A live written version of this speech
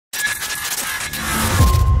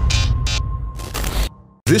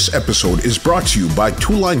This episode is brought to you by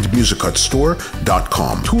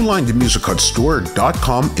twolinedmusicutstore.com.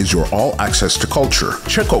 Twolinedmusicutstore.com is your all-access to culture.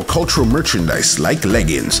 Check out cultural merchandise like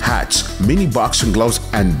leggings, hats, mini boxing gloves,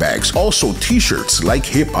 and bags. Also t-shirts like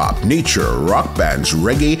hip-hop, nature, rock bands,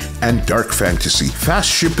 reggae, and dark fantasy. Fast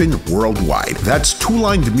shipping worldwide. That's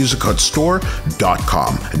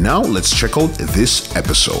twolinedmusicutstore.com. Now let's check out this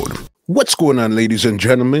episode. What's going on, ladies and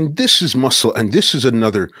gentlemen? This is Muscle, and this is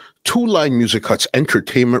another Two Line Music Hut's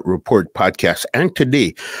Entertainment Report podcast. And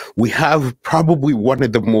today, we have probably one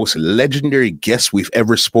of the most legendary guests we've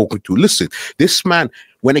ever spoken to. Listen, this man,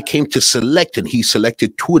 when it came to selecting, he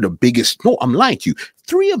selected two of the biggest, no, I'm lying to you,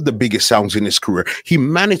 three of the biggest sounds in his career. He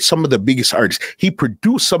managed some of the biggest artists. He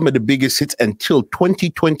produced some of the biggest hits until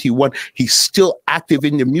 2021. He's still active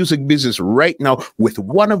in the music business right now with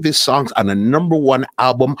one of his songs on a #1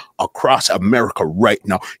 album across America right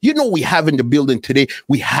now. You know, we have in the building today,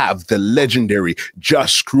 we have the legendary JAH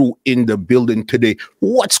Screw in the building today.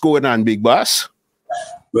 What's going on, big boss?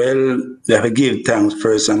 Well, we have to give thanks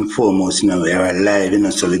first and foremost. You know, we are alive,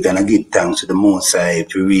 so we're going to give thanks to the Most High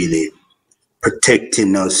for really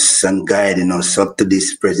protecting us and guiding us up to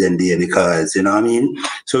this present day, because, you know what I mean?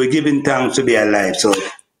 So we're giving thanks to be alive. So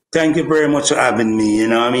thank you very much for having me, you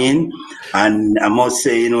know what I mean? And I must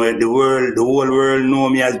say, the whole world know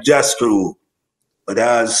me as JAH Screw, but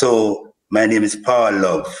also my name is Paul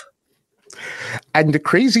Love. And the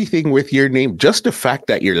crazy thing with your name, just the fact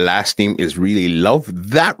that your last name is really Love,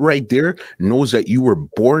 that right there knows that you were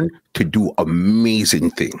born to do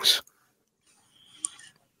amazing things.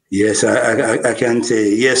 Yes, I can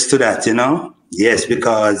say yes to that, Yes,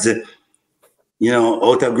 because,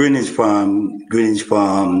 out of Greenwich Farm, Greenwich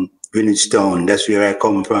Town, that's where I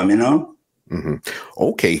come from, Mm-hmm.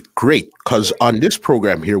 Okay, great. Because on this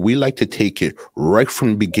program here, we like to take it right from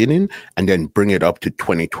the beginning and then bring it up to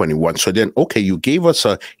 2021. So then, okay, you gave us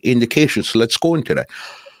an indication. So let's go into that.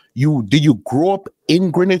 Did you grow up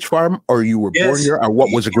in Greenwich Farm, or you were born there, or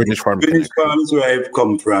what was a Greenwich Farm? Greenwich Farm is where I've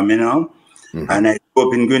come from, Mm-hmm. And I grew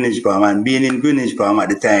up in Greenwich Farm, and being in Greenwich Farm at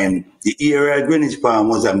the time, the area of Greenwich Farm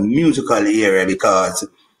was a musical area because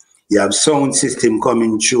you have sound system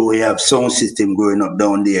coming through, you have sound system growing up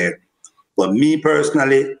down there. But me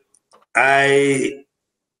personally, I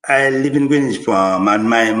live in Greenwich Farm, and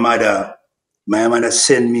my mother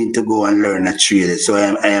sent me to go and learn a trade. So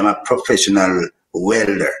I am a professional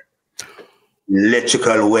welder,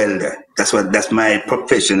 electrical welder. That's my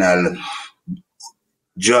professional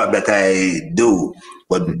job that I do.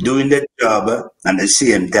 But doing that job, at the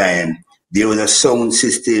same time, there was a sound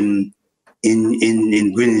system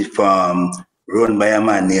in Greenwich Farm run by a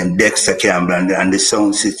man named Dexter Campbell, and the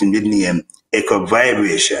sound system the name Echo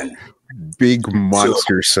Vibration. Big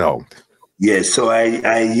monster sound. Yes, so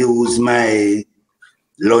I use my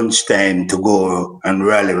lunchtime to go and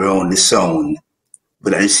rally around the sound.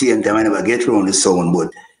 But at the same time, I never get around the sound.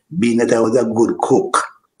 But being that I was a good cook,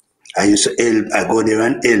 I used to help. I go there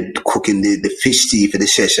and help cooking the fish tea for the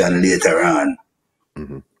session later on.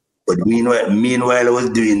 Mm-hmm. But meanwhile, I was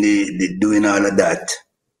doing all of that.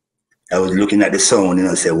 I was looking at the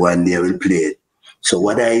sound, say one day I will play it. So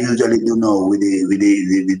what I usually do now with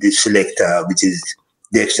the selector, which is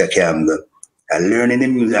Dexter Campbell, I learn in the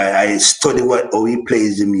music. I study how he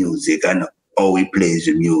plays the music and how he plays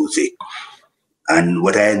the music. And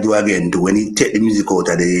what I do again, when he take the music out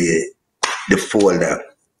of the folder,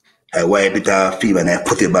 I wipe it off and I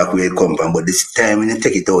put it back where it comes from. But this time when you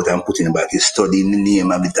take it out and put it back, you study the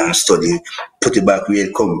name of it and put it back where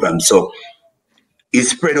it comes from. So he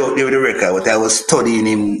spread out there with the record, but I was studying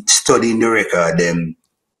the record and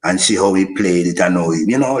see how he played it and how he,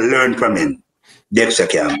 learn from him. Dexter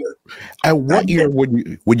Campbell. And what year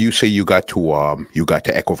would you say you got to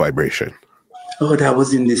Echo Vibration? Oh, that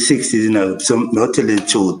was in the 60s, So I'll tell you the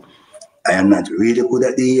truth, I am not really good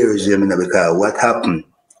at the years, because what happened?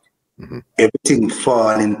 Mm-hmm. Everything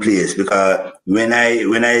fall in place, because when I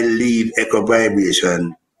leave Echo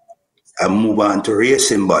Vibration, I move on to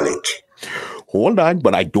Symbolic. Hold on,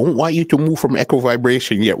 but I don't want you to move from Echo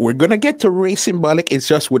Vibration yet. We're going to get to Symbolic. It's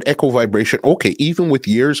just with Echo Vibration. Okay, even with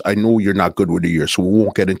years, I know you're not good with the years, so we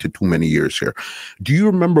won't get into too many years here. Do you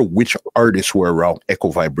remember which artists were around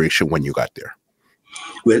Echo Vibration when you got there?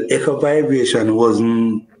 Well, Echo Vibration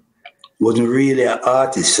wasn't really an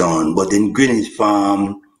artist sound, but in Greenwich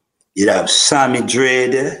Farm, you have Sammy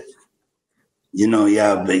Dread, you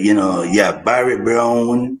have Barry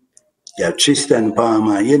Brown, you have Tristan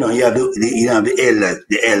Palmer, you have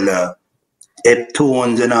the elder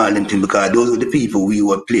Eptones and all them things, because those were the people we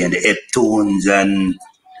were playing, the Eptones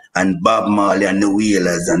and Bob Marley and the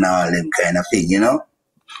Wheelers and all them kind of thing,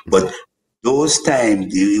 But those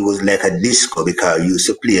times it was like a disco because you used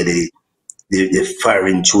to play the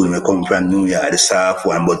foreign tune that come from New York, the soft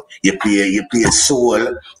one, but you play soul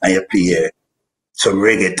and you play some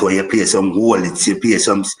reggaeton, you play some wallets, you play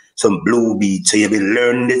some blue beat. So you've been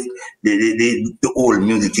learning the old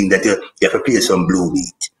music thing that you have to play some blue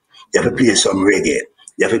beat, you have to play some reggae,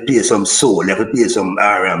 you have to play some soul, you have to play some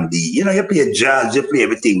R&B. You know, you play jazz, you play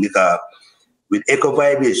everything because with Echo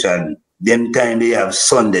Vibration, them time they have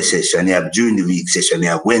Sunday session, they have during the week session, they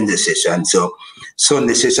have Wednesday session. So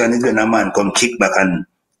Sunday session is when a man come kick back and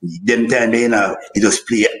them time they he just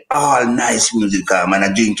play all nice music, man,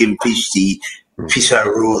 I drinking fish tea, fish and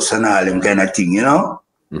roast and all them kind of thing, you know?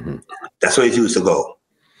 Mm-hmm. That's how it used to go.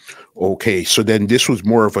 Okay, so then this was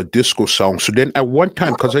more of a disco sound. So then at one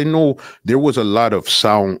time, because I know there was a lot of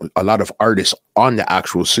artists on the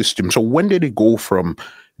actual system. So when did it go from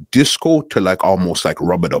disco to like almost like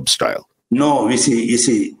rub-a-dub style? No, you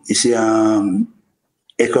see,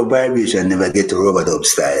 Echo Vibration never get to rub-a-dub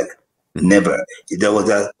style. Mm-hmm. Never. There was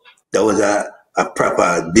a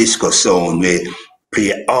proper disco sound where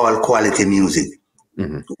play all quality music.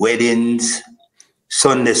 Mm-hmm. Weddings,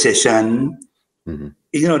 Sunday session, mm-hmm.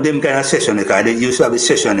 You know, them kind of session, because they used to have a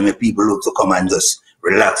session where people look to come and just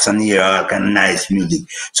relax and hear all kind of nice music.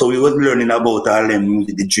 So we was learning about all them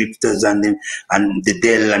music, the drifters and the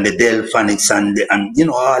Del and the Delphonics and you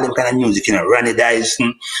know, all them kind of music, you know, Ronnie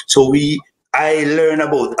Dyson. So I learned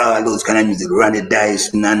about all those kind of music, Ronnie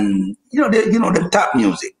Dyson and the top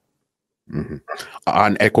music. Mm-hmm.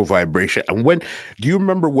 On Echo Vibration. And do you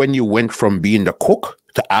remember when you went from being the cook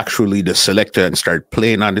to actually the selector and start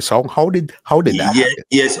playing on the song? How did that happen?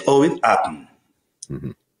 Yes, how it happened.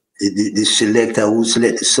 Mm-hmm. The selector who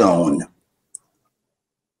select the song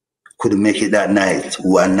couldn't make it that night,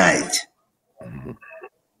 one night. Mm-hmm.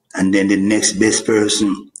 And then the next best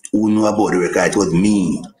person who knew about the record was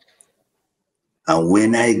me. And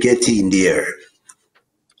when I get in there,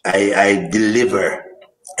 I deliver.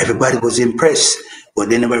 Everybody was impressed, but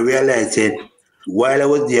they never realized that while I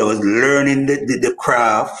was there, I was learning the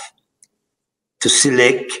craft to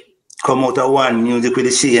select, come out of one music with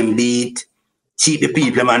the same beat, keep the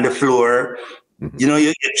people on the floor. Mm-hmm. You know,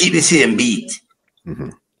 you keep the same beat. Mm-hmm.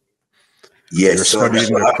 Yes, you're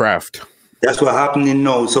studying the craft. That's what happening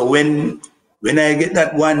now. So when I get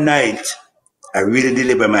that one night, I really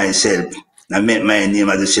deliver myself. I made my name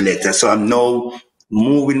as a selector. So I'm now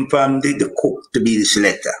moving from the cook to be the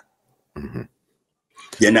selector. Mm-hmm.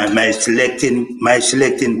 Then my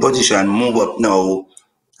selecting position move up now,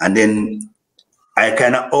 and then I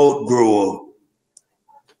kind of outgrow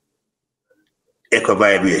Echo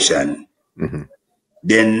Vibration. Mm-hmm.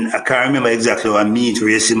 Then I can't remember exactly what I mean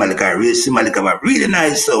to Symbolic. Symbolic have a really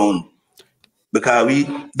nice sound. Because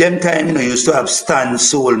them time, you know, used to have Stan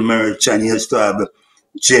Soul merch and used to have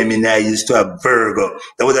Gemini, used to have Virgo.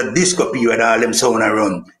 There was a disco period, all them sound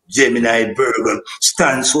around. Gemini, Virgo,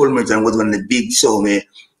 Stan Soul merch and was one of the big sound where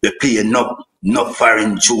they play not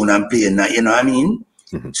foreign tune and playing that, you know what I mean?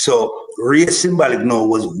 Mm-hmm. So Ray Symbolic now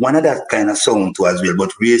was one of that kind of sound too as well,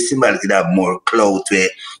 but Ray Symbolic did have more clout where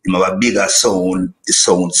you have a bigger sound, the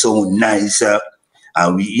sound nicer.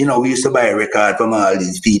 And we used to buy a record from all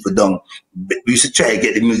these people down. We used to try to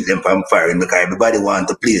get the music them from foreign because everybody wanted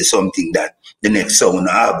to play something that the next sound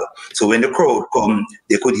have. So when the crowd come,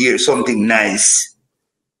 they could hear something nice,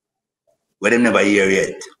 but they never hear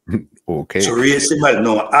yet. Okay. So Ray Symbolic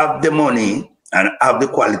now have the money and have the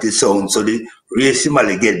quality sound. So the Ray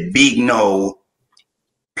Symbolic get big now,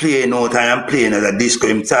 playing out and playing as a disco.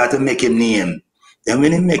 Him start to make him name. And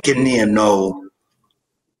when he make him name now,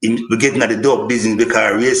 we're getting at the dub business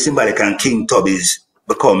because Ray Symbolic and King Tubby's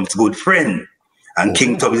becomes good friend. And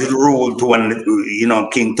King Tubby's ruled to one of the,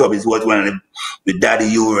 King Tubby's was one of the Daddy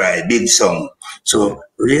URoy, big song. So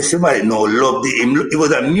Ray Symbolic now loved him. He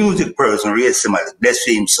was a music person, Ray Symbolic, bless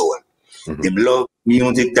him soul. Mm-hmm. He loved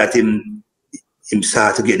music that him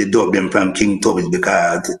start to get the dub them from King Tubby's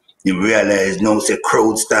because he realized now the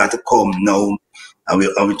crowds start to come now. And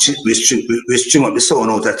we string up the sound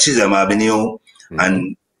out of Chisholm Avenue. Mm-hmm.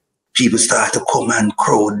 And people start to come and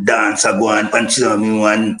crowd dance and go and punch on me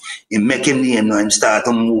and make him name now. Him start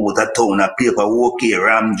to move out of town, a paper, okay,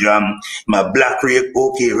 Ram Jam, my Black Rake,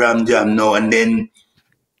 okay, Ram Jam now, and then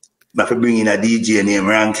I have to bring in a DJ named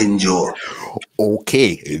Rankin Joe.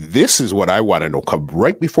 Okay, this is what I want to know.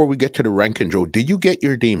 Right before we get to the Rankin Joe, did you get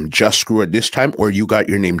your name Just Screw at this time, or you got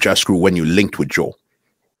your name Just Screw when you linked with Joe?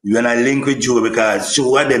 When I linked with Joe, because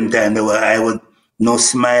Joe at them time, I was no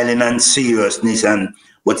smiling and seriousness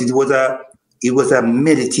but it was a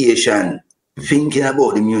meditation, thinking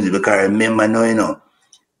about the music, because I remember now,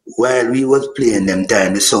 while we was playing them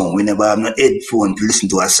time the song, we never have no headphone to listen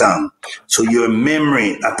to a song. So your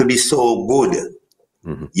memory have to be so good.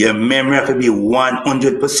 Your memory have to be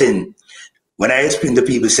 100%. When I explain to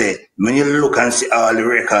people, say, when you look and see all the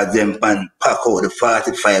records, them and pack out the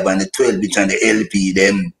 45 and the 12-bit and the LP,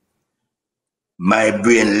 them, my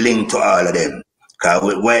brain linked to all of them. Because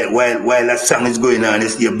while that song is going on,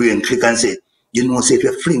 your brain click and say, you know, say if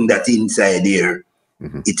you fling that inside there,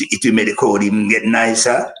 it will make the code even get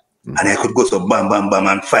nicer. And I could go to bam, bam, bam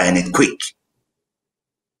and find it quick.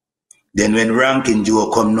 Then when Ranking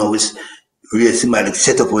Joe come now, it's real Symbolic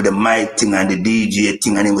set up with the mic thing and the DJ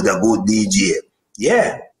thing, and it was a good DJ.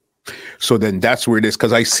 Yeah. So then that's where it is,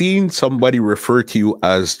 because I seen somebody refer to you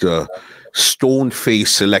as the stone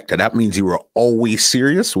face selector. That means you were always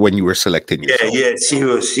serious when you were selecting yourself. Yeah,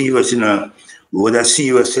 serious, you know. We was a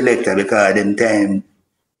serious selector because them time,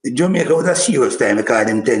 Jamaica was a serious time because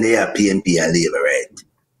them time they have PNP and Labour,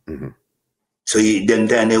 right? So them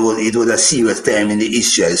time it was a serious time in the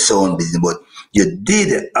issue of sound business, but you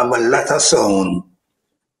did have a lot of sound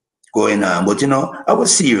going on. But you know, I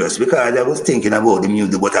was serious because I was thinking about the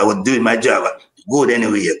music, but I was doing my job good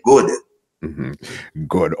anyway, good.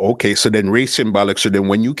 Good. Okay, so then Ray Symbolic, so then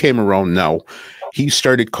when you came around now, he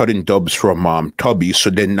started cutting dubs from Tubby, so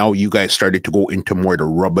then now you guys started to go into more the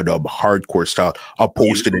rubber dub hardcore style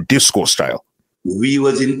opposed to the disco style. We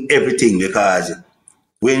was in everything because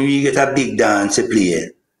when we get a big dance to play,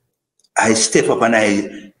 I step up and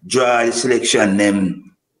I draw the selection.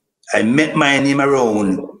 I met my name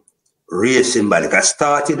around Ray Symbolic. I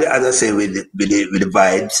started, as I say, with the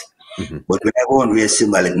vibes, but when I go on Ray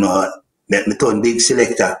Symbolic, no, let me turn big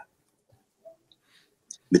selector.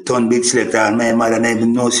 Me turn big selector, and my mother never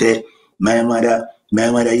even know, say, my mother,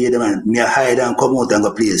 hear the man, me hide and come out and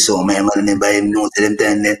go play so my mother never even know, say them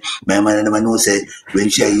time, my mother never know, say, when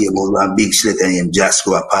she hear about one big selector named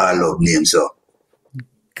Jasco, a Paul of name, so.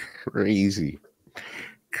 Crazy.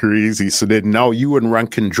 So then now you and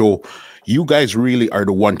Rankin Joe, you guys really are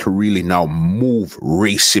the one to really now move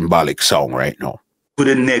Ray Symbolic sound right now. To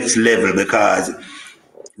the next level because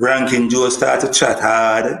Rankin Joe start to chat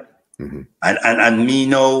hard. And me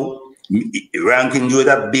now, Rankin Joe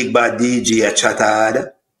that big bad DJ a chat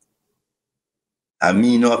hard. And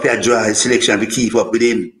me now if I draw his selection to keep up with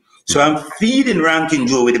him. So I'm feeding Rankin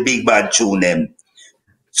Joe with the big bad tune them.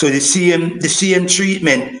 So the same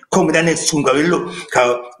treatment come with the next tune. Because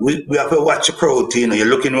we look, we have to watch the crowd, you know, you're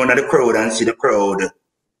looking around at the crowd and see the crowd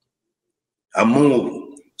and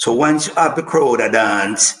move. So once you have the crowd a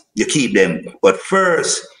dance, you keep them. But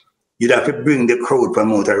first, you'd have to bring the crowd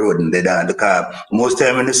from out the road and they dance because most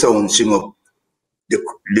time when the sound sing up,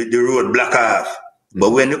 the road block off.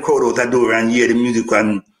 But when the crowd out the door and hear the music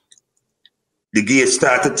and the gates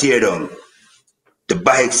start to tear down, the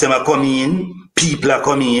bikes are coming in, people are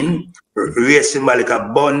coming in, Ray Symbolic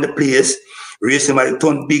have burned the place, Ray Symbolic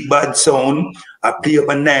turn big bad sound, I play up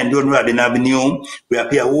a 9 down Robin Avenue, we are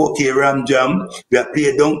play a OK Ram Jam, we are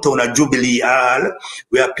play downtown at Jubilee Hall,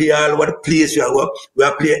 we are play all over the place, we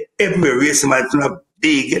are play everywhere. Ray Symbolic turn a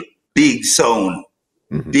big sound,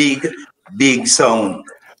 big sound.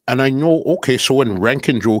 And I know, okay, so when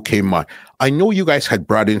Rankin Joe came on, I know you guys had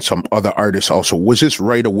brought in some other artists also. Was this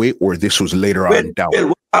right away or this was later on down?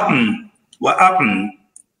 Well, what happened?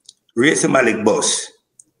 Ray Symbolic boss.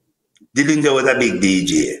 Dillinger was a big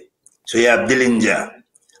DJ. So you have Dillinger.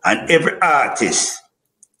 And every artist,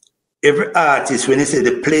 when they say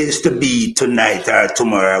the place to be tonight or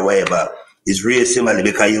tomorrow or whatever, is Ray Symbolic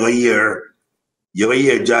because you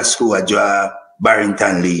hear just who a draw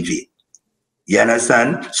Barrington Levy. You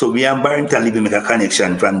understand? So me and Barrington Levy make a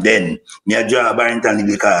connection from then. Me a draw Barrington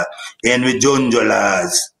Levy because Henry John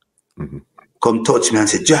Jolas come touch me and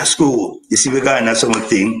say, just go. You see, we got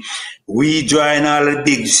something. We drawing all the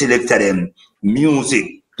big selector them music.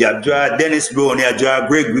 You draw Dennis Brown, you draw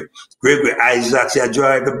Gregory Isaacs, you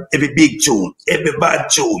draw every big tune, every bad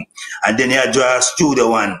tune. And then you draw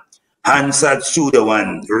studio one, Hansard studio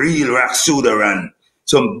one, Real Rock studio one,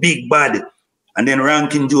 some big bad. And then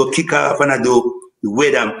Rankin Joe kick off and I do the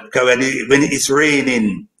weather. Because when it's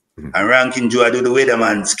raining, and Rankin Joe, I do the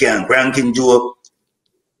weatherman scan. Rankin Joe,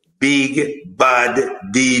 big bad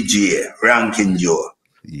DJ, Rankin Joe.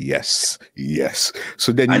 Yes.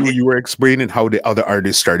 So then you were explaining how the other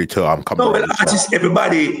artists started to come. No, well, artists,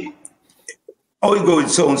 everybody, how we go with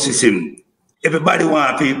sound system, everybody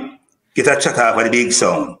want to get a chat off of the big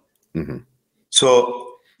sound.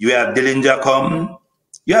 So you have Dillinger come,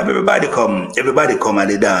 you have everybody come and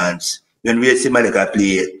they dance. When we see Malika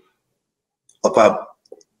play up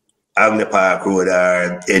Avenue Park Road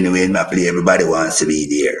or anywhere in my play, everybody wants to be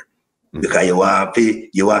there. Because you want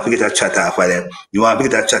to get a chat off of them. You want to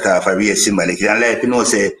get a chat off of real Symbolic. And like you know,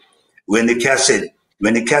 say when the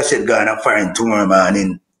cassette gone up foreign tomorrow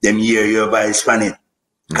morning, them hear your voice on it.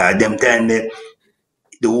 Because them time the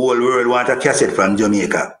whole world want a cassette from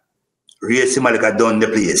Jamaica. Real Symbolic had done the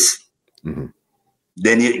place.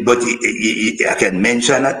 Then I can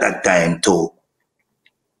mention at that time too.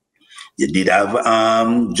 You did have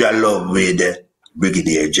JAH Love with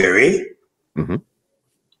Brigadier Jerry.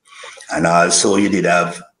 And also you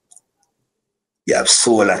have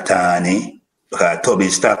Soul Attorney, because Tubby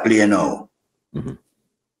stopped playing now.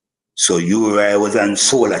 So URoy was on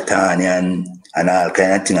Soul Attorney and all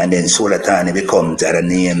kind of thing, and then Soul Attorney becomes a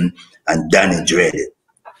name, and Danny Dread.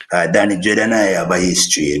 Danny Dread and I have a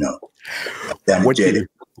history, you know.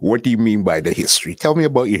 What do you mean by the history? Tell me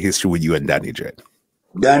about your history with you and Danny Dread.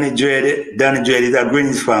 Danny Dread is a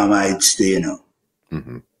Greens farmer, I'd say, you know.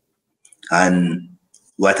 And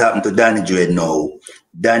what happened to Danny Dread now?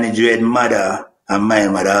 Danny Dread mother and my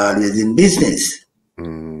mother are always in business.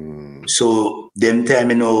 So them time,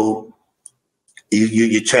 you know,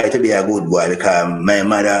 you try to be a good boy, because my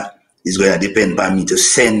mother is going to depend on me to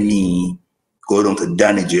send me, go down to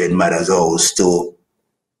Danny Dread mother's house to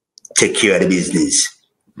take care of the business.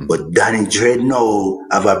 But Danny Dread now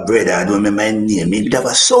have a brother, I don't remember his name, he have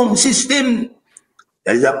a sound system.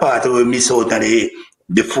 That is a part of what we miss out on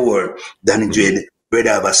before. Danny Dread brother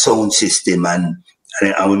have a sound system, and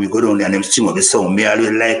when we go down there and them sing up the sound, me always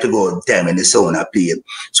like to go time when the sound I play.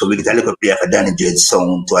 So we get a little play for Danny Dread's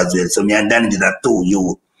sound too as well. So me and Danny Dread are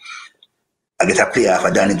two, I get a play for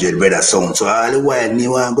Danny Dread brother sound. So all the while me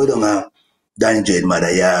want to go down to Danny Dread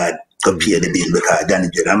mother yard to pay the bill, because Danny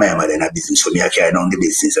Dread and my mother in a business. So me I carry down the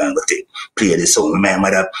business and go to play the sound. My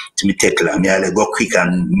mother to me take long, me I go quick,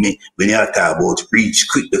 and me when you talk about reach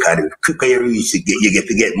quick, because the quicker you reach, you get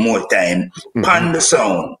to get more time on the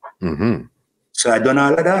sound. So I done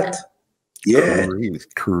all of that. Yeah.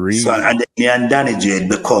 Crazy. So and me and Danny Dread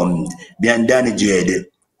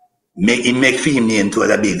make film name to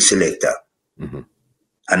a big selector.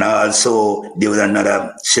 And also there was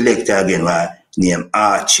another selector again named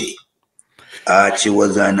Archie. Archie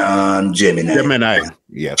was on Gemini.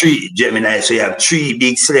 Yeah. Gemini. So you have three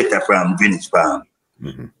big selectors from Greenwich Farm.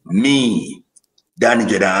 Me, Danny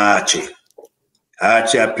Dread and Archie.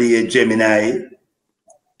 Archie I play Gemini.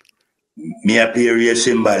 Me I play real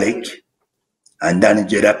Symbolic, and Danny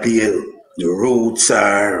Dread I play the Roots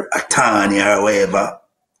or Attorney or whatever.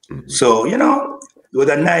 So, you know, it was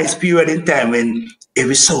a nice period in time when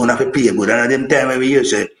every sound have to play good. And at them time when we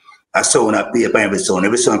used to a sound have play upon every sound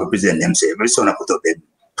represent themselves, every sound have put up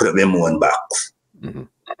them own box.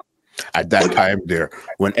 At that time there,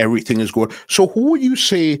 when everything is going. So who would you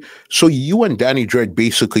say, so you and Danny Dread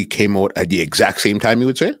basically came out at the exact same time, you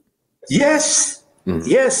would say? Yes.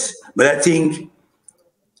 Yes. But I think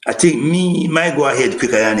me might go ahead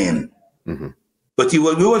quicker than him. But he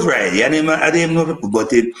was right. I didn't know people, but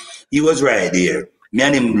he was right there. Me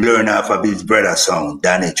and him learn off of his brother's sound,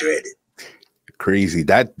 Danny Dread. Crazy.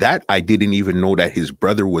 That I didn't even know that his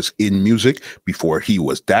brother was in music before he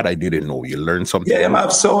was. That I didn't know. You learned something. Yeah, I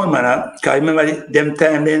have sound, man. Because I remember them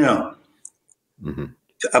time, you know. To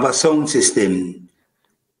have a sound system,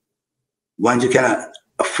 once you can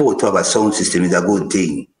afford to have a sound system is a good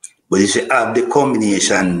thing. But you should have the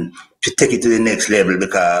combination to take it to the next level,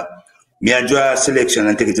 because me I draw a selection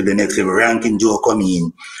and take it to the next level. Ranking Joe come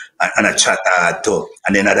in and a chat too.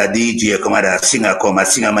 And then another DJ come, another singer come. A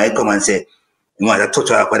singer might come and say, you want to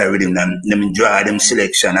touch up with the rhythm, and let me draw them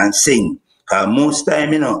selection and sing. Because most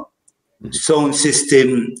time, you know, sound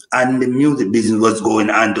system and the music business was going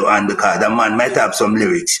hand to hand, because the man might have some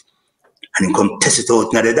lyrics and he come test it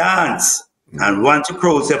out in the dance. And once the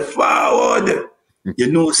crowd say forward,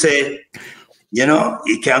 you know, say, you know,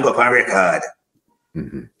 he can't go up on record.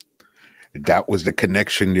 That was the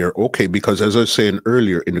connection there. Okay, because as I was saying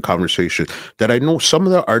earlier in the conversation, that I know some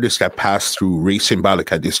of the artists that passed through Ray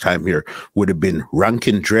Symbolic at this time here would have been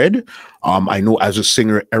Rankin Dread. I know as a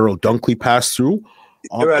singer, Errol Dunkley passed through.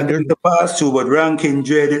 Errol Dunkley passed through, but Rankin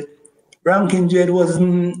Dread was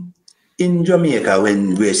in Jamaica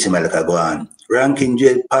when Ray Symbolic go on. Rankin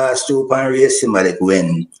Dread passed through upon Ray Symbolic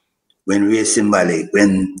when Ray Symbolic,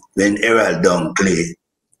 when Errol Dunkley,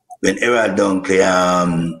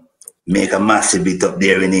 make a massive bit up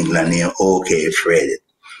there in England near OK Fred.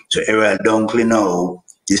 So Errol Dunkley now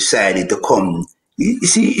decided to come. You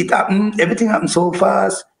see, it happened, everything happened so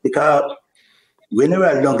fast, because when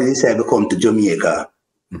Errol Dunkley decided to come to Jamaica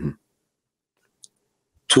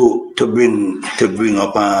to bring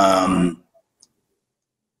up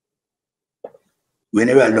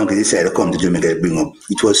whenever Donkey decided to come to Jamaica to bring up,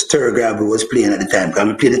 it was Stur Gav who was playing at the time. Because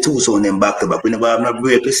we played the two songs then back to back. We never have no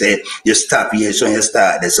break to say, you stop here, so you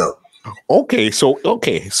start this up. Okay, so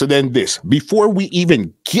then this, before we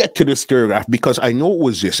even get to the Stur Gav, because I know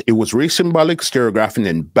it was Ray Symbolic, Stur Gav, and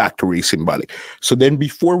then back to Ray Symbolic. So then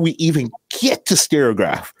before we even get to Stur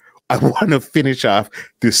Gav, I want to finish off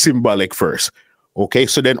the Symbolic first. Okay,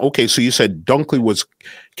 so you said Dunkley was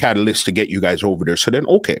catalyst to get you guys over there. So then,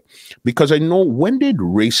 because I know, when did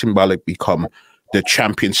Ray Symbolic become the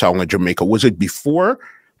champion song of Jamaica? Was it before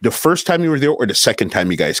the first time you were there or the second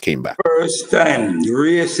time you guys came back? First time.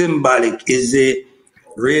 Ray Symbolic is the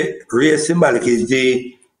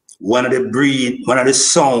one of the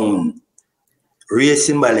sound. Ray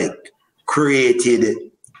Symbolic created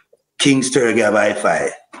King Stur Gav Hi-Fi.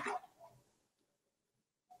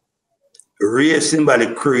 Ray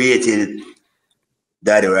Symbolic created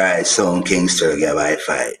Daddy Rise song King Stur Gav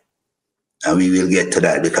Hi-Fi. And we will get to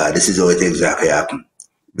that because this is how it exactly happened.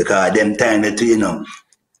 Because them time that,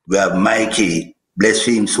 we have Mikey, bless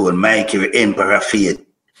him soul, Mikey, Emperor of Faith.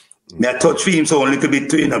 I touch him soul a little bit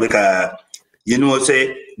too, because,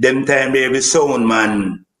 say, them time every sound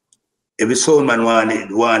man want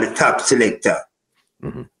the top selector.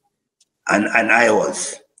 Mm-hmm. And I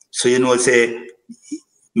was. So, say,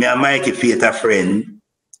 me and Mikey Faith a friend.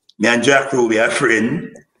 Me and Jack Ruby a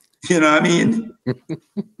friend. You know what I mean?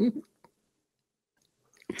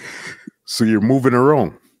 So you're moving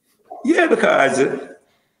around. Yeah, because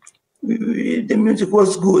the music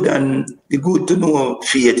was good, and it's good to know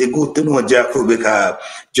Faith, it's good to know Jack Ruby, because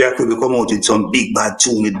Jack Ruby come out with some big bad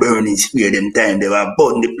tune with Burning Spear them time. They were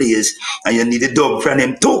burning the place, and you need a dub from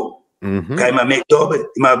them too. Mm-hmm. Because he might make dub, it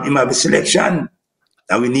might be selection.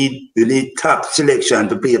 And we need top selection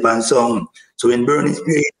to play upon song. So when Burning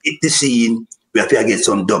Spear hit the scene, we have to get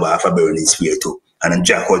some dub off of Burning Spear too. And then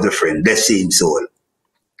Jack was a friend, the same soul.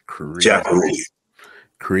 Crazy. Jack Ruby.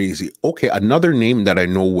 Crazy. Okay, another name that I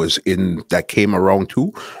know that came around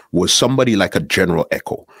too was somebody like a General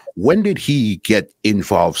Echo. When did he get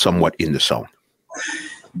involved somewhat in the song?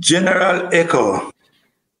 General Echo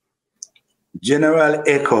he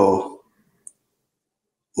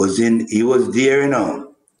was there,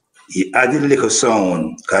 He added liquor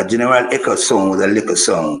sound, because General Echo sound was a liquor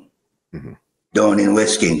sound down in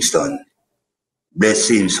West Kingston. Bless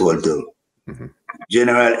him soul too. Mm-hmm.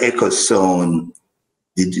 General Echo sound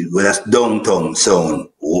was a downtown sound,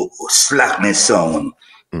 slackness sound.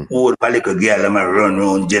 Old little girl that run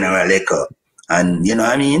around General Echo. And you know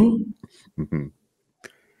what I mean? Mm-hmm.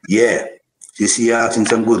 Yeah. You see, you're asking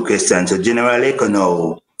some good questions. So General Echo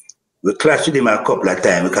now, we clashed with him a couple of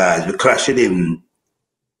times, because we clashed with him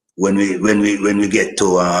when we get to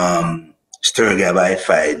Stur Gav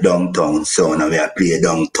Hi-Fi downtown sound, and we are play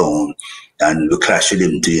downtown, and we clash with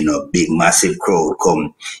him to big massive crowd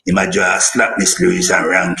come. He might just slackness lyrics and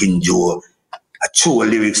Ranking Joe, a two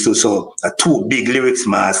lyrics too, so a two big lyrics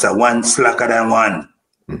master, one slacker than one.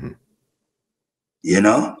 Mm-hmm.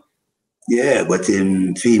 Yeah, but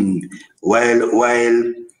while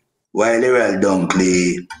Errol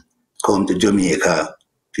Dunkley come to Jamaica,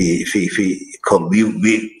 come,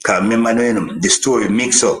 we can remember the story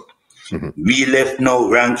mix up. Mm-hmm. We left now,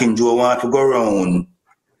 Ranking Joe want to go around,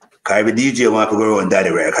 because every DJ want to go around Daddy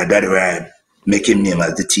Ride, because Daddy Ride make him name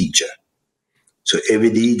as the teacher. So every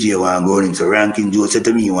DJ want to go in. So Ranking Joe said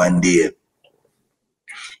to me one day,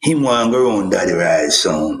 him want to go around Daddy Ride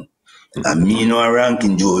sound. Mm-hmm. And me and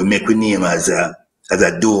Ranking Joe, we make we name as a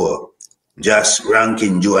duo, just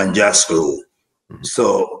Ranking Joe and Jasper. Mm-hmm.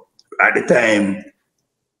 So at the time,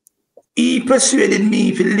 he persuaded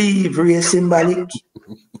me to leave Ray Symbolic.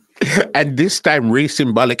 And this time, Ray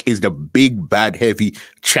Symbolic is the big, bad, heavy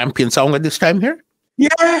champion song at this time here?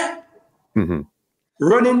 Yeah. Mm-hmm.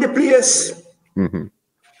 Running the place. Mm-hmm.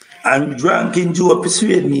 And Ranking Joe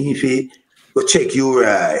persuaded me to go check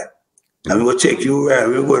URoy. And we go check URoy.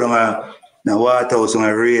 We go down the Waterhouse on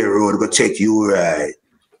a railroad, go check URoy.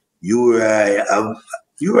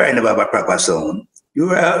 URoy never have a proper sound. You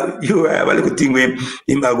have a little thing where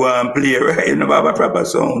he might go and play, right? You never have a proper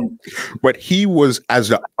sound. But he was, as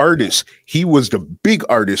the artist, he was the big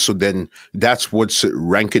artist. So then that's what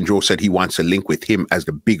Rankin Joe said, he wants to link with him as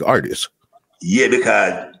the big artist. Yeah,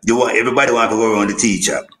 because everybody wants to go around the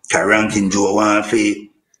teacher. Because Rankin Joe wants to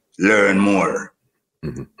learn more.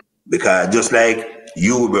 Mm-hmm. Because just like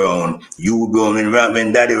URoy,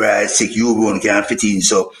 when Daddy Ride sick, URoy can't fit in.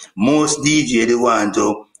 So most DJ, they want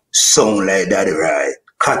to sound like Daddy Ride,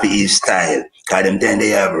 copy his style. Because them time they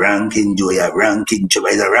have Ranking Joe, you have Ranking Joe,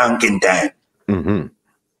 it's a ranking time. Mm-hmm.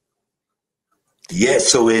 Yeah,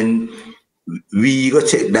 so when we go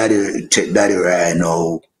check Daddy Ride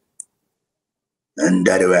now, And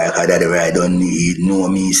Daddy Roy don't know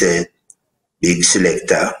me, say, big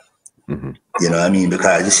selector. You know what I mean?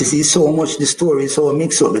 Because this is so much, the story is so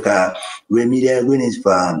mixed up. Because when me there going his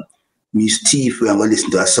farm, me Steve, and go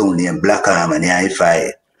listen to a song named Black Harmony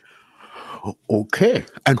Hi-Fi. Okay.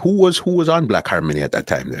 And who was on Black Harmony at that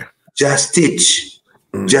time there? JAH Stitch.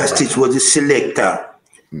 JAH Stitch was the selector.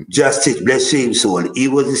 JAH Stitch, bless his soul. He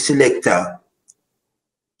was the selector.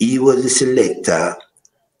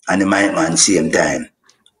 And the mic man same time.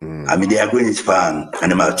 I mean, they are going his farm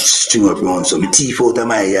and I'm out string up around. So my teeth out of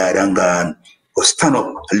my yard and gone. Go stand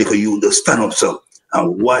up, a little you just stand up so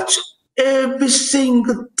and watch every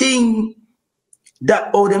single thing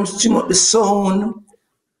that all them string up the sound.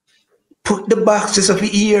 Put the boxes of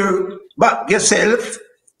your ear back yourself.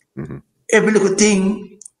 Every little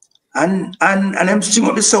thing. And them string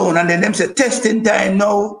up the sound and then them say testing time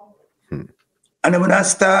now. And then when I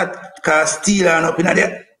start, cause steel on up in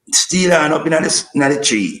the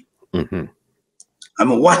tree. I'm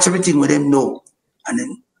gonna watch everything with them know. And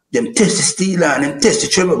then them test the steel and them test the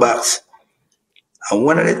treble box. And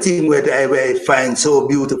one of the things where I find so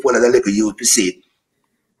beautiful as a little youth to see,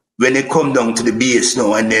 when they come down to the bass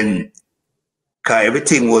now and then, cause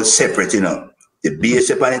everything was separate, you know. The bass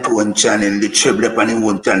upon its own channel, the treble upon its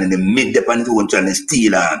own channel, the mid upon its own channel,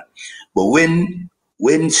 steel on. But when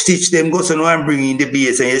Stitch them goes on and bring in the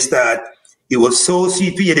bass and you start, it was so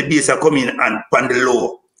sweet for you, the bass are coming and on the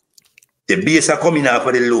low. The bass are coming off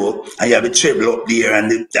of the low and you have the treble up there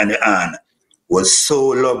and the on. Was so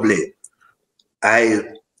lovely. I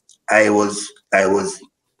was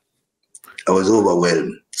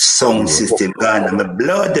overwhelmed. Sound system gone in my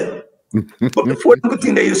blood. But before the good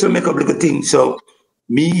thing, they used to make up the good thing. So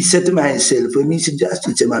me said to myself, when me suggest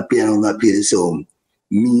to my piano, my play the song,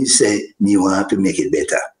 me say, me want to make it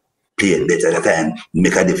better. Play it better that time,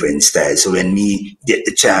 make a different style. So when me get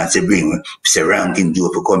the chance to bring, say, Ranking Joe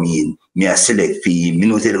to come in, me a select for him, me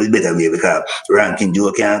know it was better way because Ranking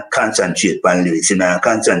Joe can concentrate on lyrics, and I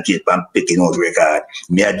concentrate on picking out record.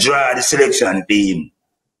 Me a draw the selection for him.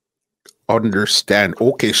 Understand.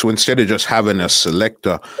 Okay, so instead of just having a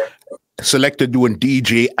selector doing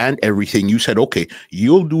DJ and everything, you said, okay,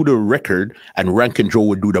 you'll do the record and Rankin Joe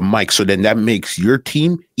would do the mic. So then that makes your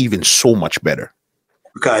team even so much better.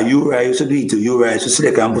 Because URoy used to do it too. URoy used to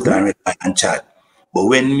select and put on record and chat. But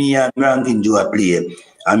when me and Rankin Joe play,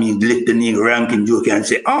 I mean, lift the name Rankin Joe can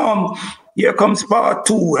say, here comes part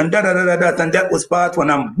 2 and and that was part 1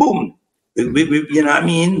 and boom. You know what I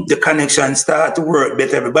mean? The connection start to work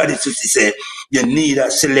better. Everybody used to say, you need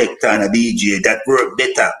a selector and a DJ that work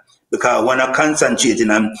better. Because when I concentrate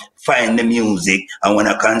and find the music, and when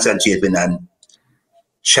I concentrate and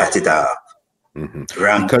chat it up.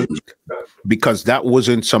 Because that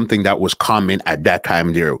wasn't something that was common at that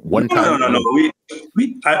time there. No.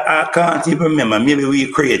 I can't even remember. Maybe we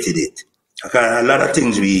created it. A lot of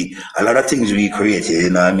things we created, you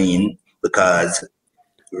know what I mean? Because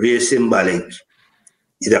Ray Symbolic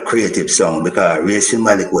is a creative song, because Ray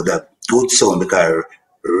Symbolic was a good song, because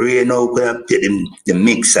Ray now could have get the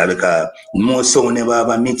mixer, because most sound never have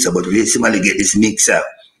a mixer, but Ray Symbolic get this mixer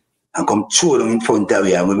and come throw them in front of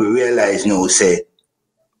you, and when we realize now, say,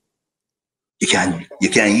 you can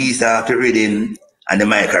use off the rhythm and the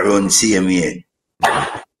mic around the same way.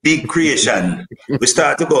 Big creation. We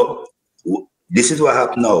start to go, this is what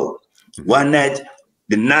happened now. One night,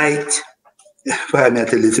 if I may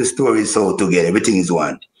tell you the story so together, everything is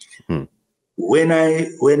one. When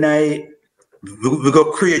we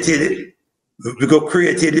go created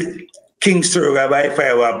King Stur Gav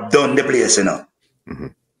Hi-Fi, we have done the place, you know.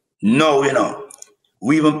 No, you know.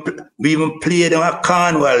 We even played on a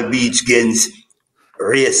Cornwall Beach against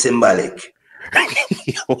Ray Symbolic.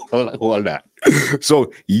 Hold on.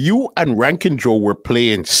 So you and Rankin Joe were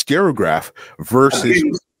playing Stur Gav versus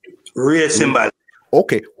Ray Symbolic.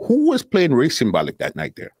 Okay, who was playing Ray Symbolic that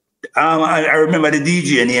night there? I remember the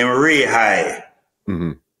DJ named Ray High.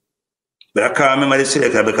 But I can't remember the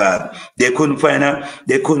selector because they couldn't find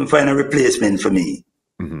a replacement for me.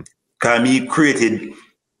 Because me created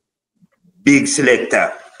big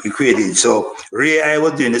selector. We created. So Ray High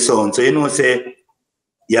was doing the sound. So you know, say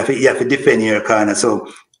you have to defend your corner. So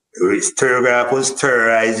Stur Gav was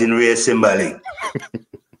terrorizing Ray Symbolic.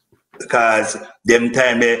 Because them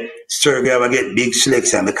time Stur Gav get big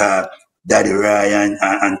selection because Daddy Roy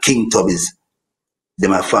and King Tubby's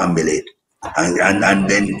them are family.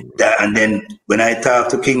 And then when I talk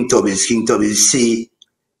to King Tubby's see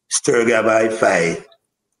Stur Gav Hi-Fi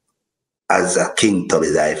as a King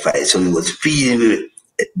Tubby's Hi-Fi. So he was feeling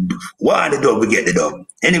one the dub, we get the dub.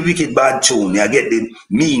 Any wicked bad tune, I get the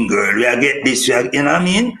mean girl, I get this, you know what I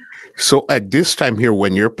mean? So at this time here,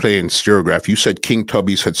 when you're playing Stur Gav, you said King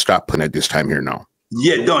Tubby's had stopped playing at this time here now.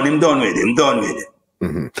 Yeah, done. I'm done with him. Done with it.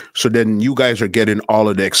 Mm-hmm. So then you guys are getting all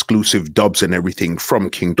of the exclusive dubs and everything from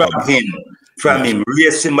King Tubby. From him.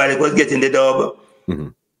 Real Symbolic was getting the dub. Mm-hmm.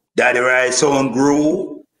 Daddy Rai sound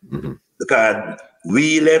grew. Mm-hmm. Because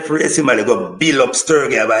we left Real Symbolic go build up Stur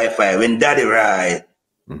Gav by fire. When Daddy Rai,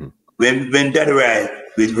 mm-hmm. when Daddy Rai,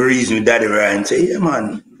 with reason with Daddy Rai and say, yeah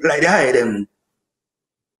man, like hide them.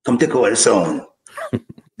 Come take over the sound.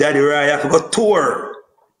 Daddy Rai, I forgot tour.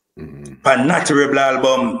 For Natural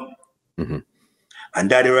album. Mm-hmm. And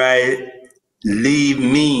Daddy Rai leave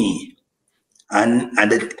me and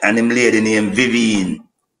him lady named Vivian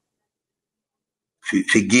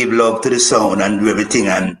to give love to the sound and do everything.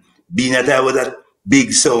 And being that I was a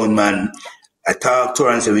big sound man, I talked to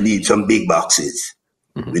her and said, we need some big boxes.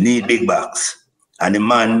 Mm-hmm. We need big box. And the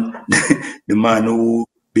man who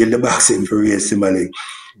built the boxing for Real Symbolic,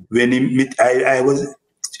 when he meet, I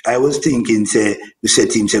was thinking, say, we said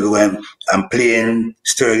to him, say, I'm playing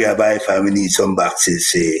Stur Gav by fire, we need some boxes,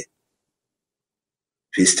 say,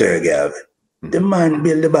 for Stur Gav. The man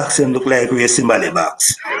built the box and look like Real Symbolic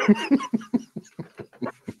box.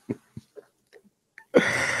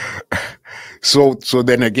 So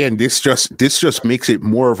then again, this just makes it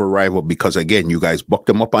more of a rival because again, you guys booked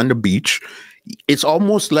them up on the beach. It's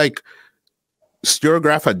almost like Stur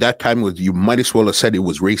Gav at that time was, you might as well have said it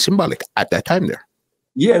was Real Symbolic at that time there.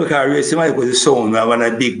 Yeah, because Real Symbolic was a sound. I want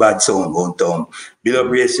a big bad sound going down. Build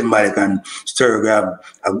up Real Symbolic and Stur Gav.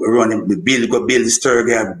 Running build Stur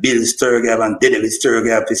Gav, and did it with Stur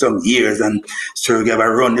Gav for some years. And Stur Gav, I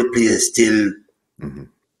run the place till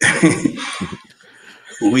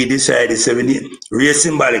we decided Real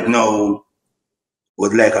Symbolic now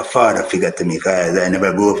was like a father figure to me because I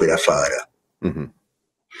never grew up with a father. Mm-hmm.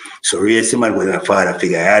 So Real Symbolic was a father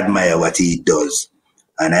figure. I admire what he does.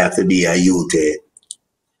 And I have to be a youth.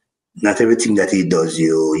 Not everything that he does,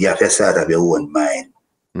 you have to start up your own mind.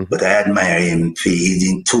 Mm-hmm. But I admire him for his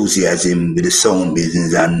enthusiasm with the sound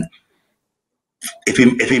business. And if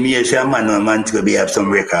he hears a man to be have some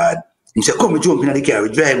record, he said, come, we jump in the car, we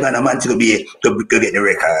drive down a man to be to get the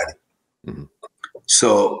record. Mm-hmm.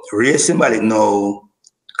 So Real Symbolic now,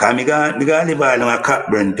 because I live all on a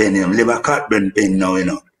Cockburn pen, I live a Cockburn pen now, you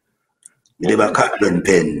know. I live a Cockburn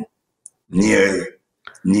pen near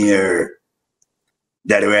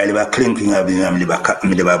Daddy Rai live a Clinking Avenue, I live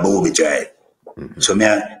a Bobby Drive. Mm-hmm. So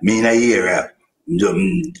me in a year,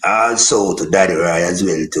 also to Daddy Rai as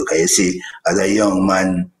well too. Because you see, as a young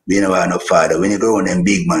man, being a no father, when you grow on them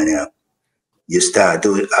big man, you start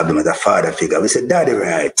to have them as a father figure. We say, Daddy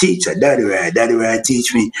Rai, teacher, Daddy Rai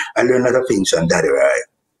teach me. I learn a lot of things from Daddy Rai.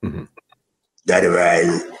 Mm-hmm. Daddy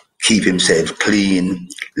Rai keep himself clean,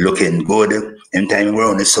 looking good. Every time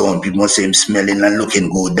around the sound, people must say him smelling and looking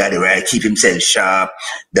good. Daddy Rai keep himself sharp.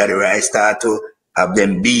 Daddy Rai start to have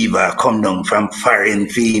them beaver come down from foreign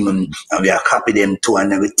film and we are copy them too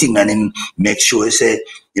and everything and him make sure say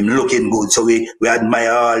him looking good. So we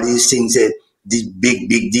admire all these things. This big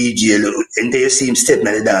DJ, until you see him stepping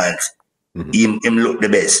at the dance, mm-hmm. him look the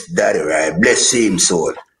best. Daddy Rai, bless him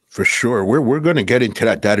soul. For sure. We're going to get into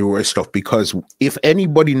that Daddy Rai stuff because if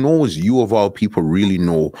anybody knows, you of all people really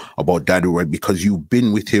know about Daddy Rai because you've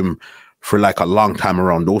been with him for like a long time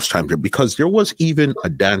around those times. Because there was even a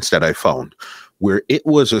dance that I found where it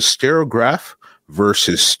was a Stur Gav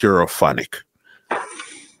versus Stereophonic.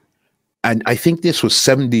 And I think this was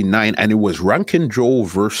 79 and it was Rankin Joe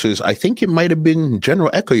versus, I think it might have been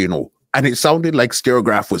General Echo, you know, and it sounded like Stur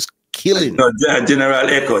Gav was killing. No, General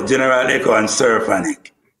Echo and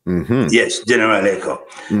Stereophonic. Mm-hmm. Yes, General Echo.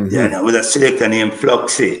 Mm-hmm. Yeah, with a selector named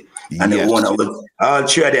Fluxy. And yes. The one was, all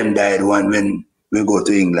three of them died when we go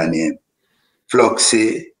to England. Name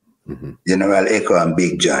Fluxy, mm-hmm. General Echo, and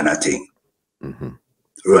Big John, I think. Mm-hmm.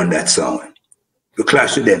 Run that song. We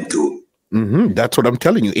clash with them too. Mm-hmm. That's what I'm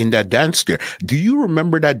telling you in that dance there. Do you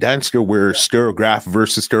remember that dance there where Stur Gav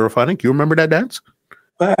versus Stereophonic? You remember that dance?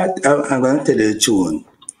 But I'm going to tell you the tune.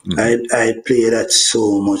 Mm-hmm. I play that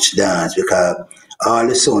so much dance because all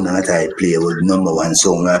the songs that I play was #1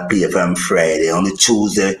 song I play from Friday. On the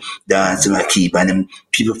Tuesday dance I keep, and then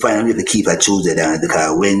people find me to keep a Tuesday dance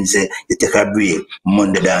because Wednesday you take a break,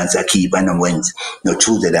 Monday dance I keep, and then Wednesday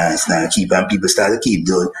Tuesday dance now I keep, and people start to keep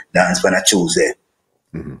doing dance on a Tuesday.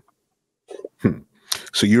 Mm-hmm.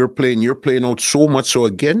 So you're playing out so much. So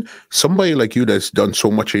again, somebody like you that's done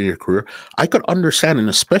so much in your career, I could understand, and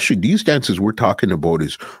especially these dances we're talking about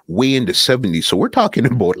is way in the 70s. So we're talking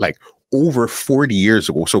about like over 40 years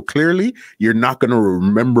ago. So clearly you're not going to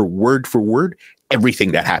remember word for word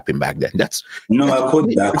everything that happened back then. I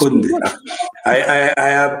couldn't. I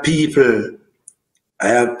have people I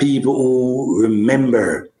have people who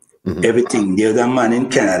remember everything. There's a man in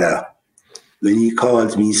Canada. When he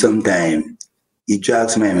calls me sometime, he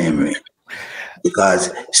jogs my memory.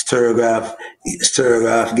 Because Stur Gav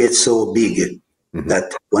gets so big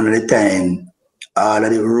that one of the time, all of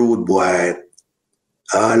the rude boy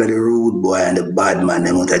and the bad man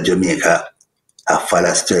them out of Jamaica I follow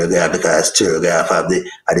Stur Gav because Stur Gav have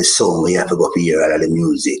the song where you have to go up here all of the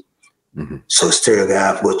music. So Stur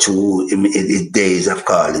Gav go through his days of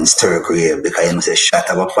calling Stur Gav because he must say shut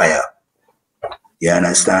up a fire. You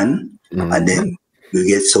understand? And then we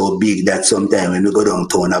get so big that sometimes when we go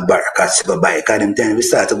downtown at Barcas to go buy, because them time we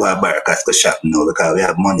start to go at Barcas to shop now because we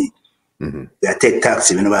have money. We take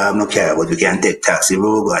taxi, we never have no car, but we can take taxi. If we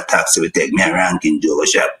go a taxi, we take me a ranking Joe go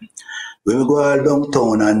shop. When we go all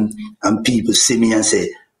downtown and people see me and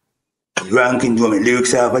say, ranking Joe, my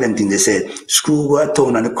lyrics are for them things, they say, screw go out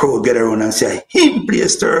town and the crowd get around and say, him play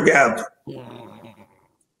Stur Gav.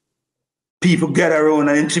 People get around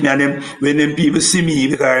and see me, and them, when them people see me,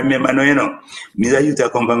 because I remember now, you know, me that youth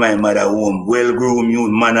come from my mother home, well-groomed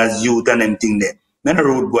youth, manners youth and them thing there. Man a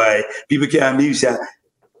road boy, people can't believe, say,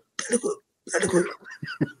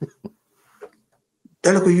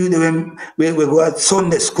 that look you when we go at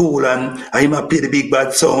Sunday school and him a play the big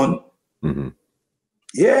bad sound.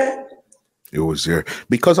 Yeah. It was there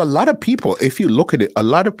because a lot of people, if you look at it, a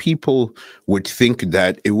lot of people would think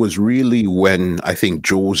that it was really when I think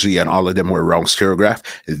Josie and all of them were around Stur Gav.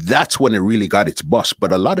 That's when it really got its bust.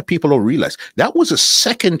 But a lot of people don't realize that was a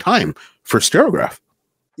second time for Stur Gav.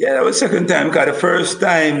 Yeah, that was second time because the first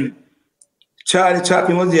time Charlie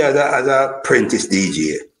Chaplin was there as a apprentice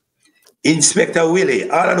DJ. Inspector Willie,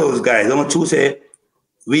 all of those guys. I want to say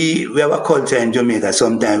we have a culture in Jamaica.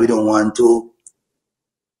 Sometimes we don't want to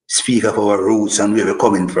speak of our roots and where we're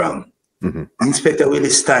coming from. Inspector Willie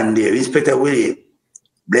stand there. Inspector Willie,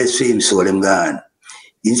 bless him, soul him gone.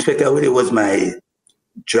 Inspector Willie was my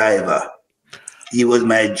driver. He was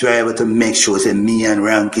my driver to make sure that me and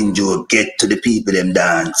Ranking Joe get to the people them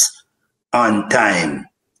dance on time.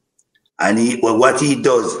 And what he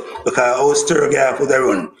does, because our Stur Gav was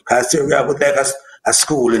around, because Stur Gav was like a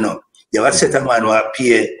school, you know. You have a set of man who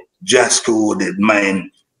appear just school, the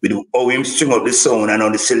mind, with how him string up the sound and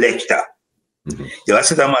on the selector. You have a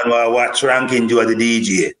set of man who watch Ranking Joe the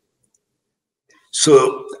DJ.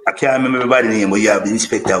 So I can't remember everybody's name, but you have the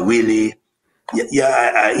Inspector Willie.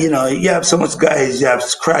 Yeah, you know, you have so much guys, you have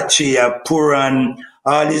Scratchy, you have Puran,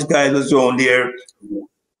 all these guys was around there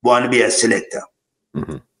want to be a selector.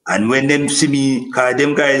 And when them see me, because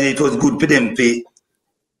them guys, it was good for them to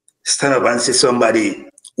stand up and see somebody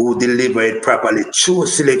who deliver it properly, true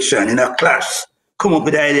selection in a clash. Come up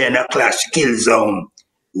with the idea in a clash, kill zone.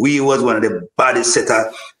 We was one of the baddest set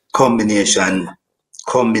of combination,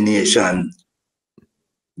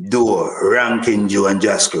 door, Ranking Joe and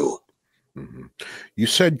Just Crew. You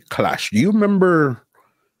said clash. Do you remember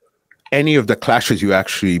any of the clashes you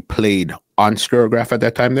actually played on Stur Gav at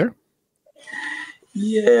that time there?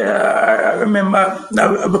 Yeah, I remember.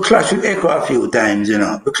 We clashed with Echo a few times, you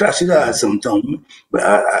know. We clashed with her sometimes.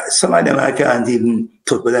 But some of them I can't even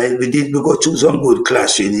talk. But we go through some good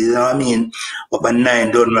clashes, you know what I mean? Up at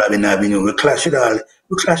 9 Dunrabin Avenue. We clashed with a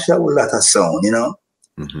whole lot of sound, you know?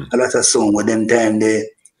 A lot of sound. With them time, they,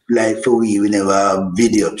 like for we never have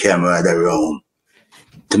video camera around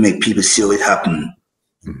to make people see how it happened.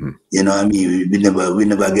 You know what I mean? We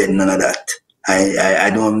never get none of that. I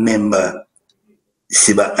don't remember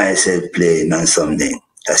see back myself playing on something.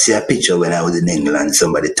 I see a picture when I was in England,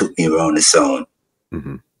 somebody took me around the sound.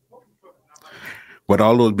 But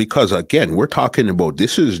all those, because again, we're talking about,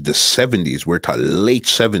 this is the 70s, we're talking late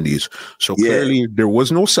 70s. So clearly there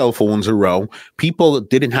was no cell phones around. People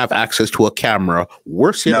didn't have access to a camera.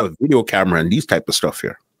 We're seeing a video camera and these type of stuff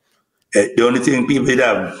here. The only thing people did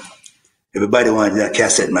have, everybody wanted a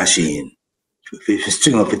cassette machine. If you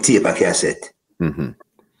string up a tape, a cassette.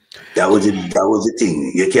 That was the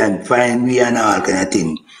thing. You can find me and all kind of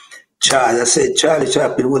thing. I said Charlie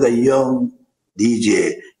Chaplin was a young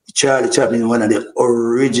DJ. Charlie Chaplin, one of the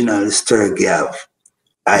original Stur Gav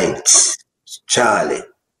heights. Charlie.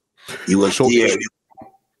 He was there.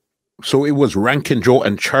 So it was Rankin Joe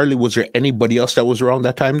and Charlie. Was there anybody else that was around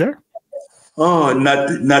that time there? Oh,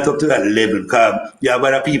 not up to that level. Because you have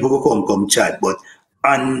other people who come chat. But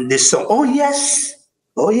on this song, oh yes,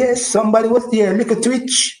 somebody was there. Little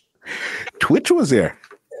Twitch. Twitch was there.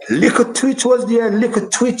 Little Twitch was there. Little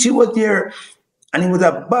Twitchy was there. And he was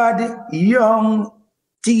a bad, young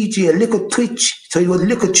DJ, Little Twitch. So he was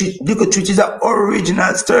Little Twitch. Little Twitch is an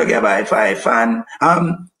original Stur Gav Hi-Fi fan.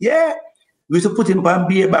 Yeah. We used to put him on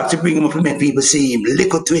beer back to bring him up to make people see him.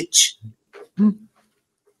 Little Twitch.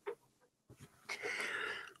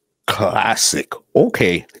 Classic.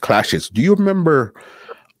 Okay, clashes. Do you remember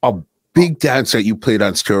a big dance that you played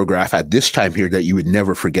on Stur Gav at this time here that you would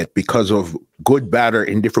never forget because of good, bad, or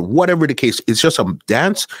indifferent, whatever the case? It's just a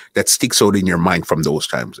dance that sticks out in your mind from those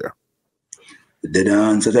times there. The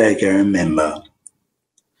dance that I can remember,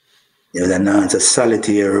 there was a dance at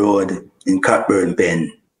Solitaire Road in Cockburn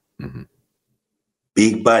Pen. Mm-hmm.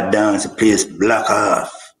 Big bad dance, the place black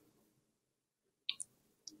off.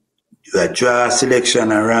 You a draw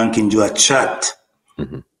selection and ranking, you a chat.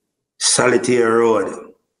 Mm-hmm. Solitaire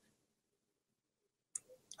Road.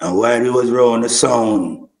 And while we was round the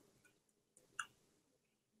sound,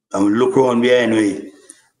 and we look around behind me,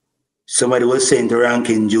 somebody was saying to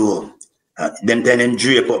Ranking Joe, them tell him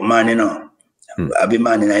drape up man, you know. I be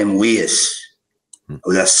man in him waist. I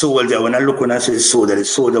was a soldier. When I see the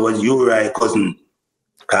soldier was URoy cousin.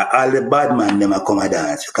 Because all the bad man, them a come a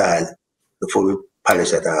dance. Because before we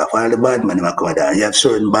polish it off, all the bad man, them a come a dance. You have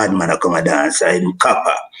certain bad man a come a dance. I'm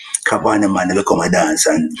Kappa. Kappa and the man, they come a dance.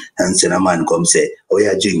 And then a man come say, oh,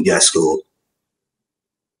 you drink just go.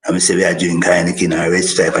 And we say, we are drink Heineken or Red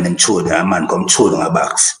Stripe. And then a man come throw down a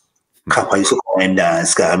box. Kappa used to come and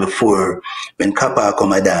dance. Because before, when Kappa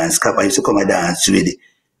come a dance, Kappa used to come a dance with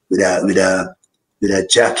a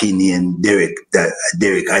jockey named Derek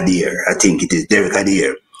Adair. I think it is Derek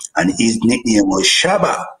Adair. And his nickname was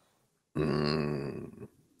Shabba.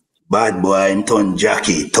 Bad boy, him turn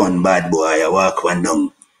jockey, turn bad boy. I walk one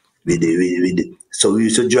down with the. So we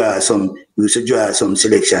used to draw some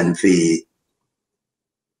selection for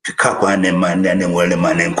Kappa and them and then them all them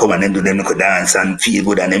and them come and them do them could dance and feel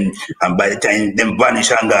good and by the time them vanish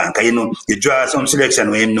and gone. Cause you know, you draw some selection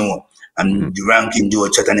where him know. And the Ranking Joe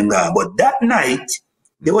chat and him gone. But that night,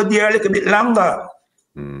 they were there a little bit longer.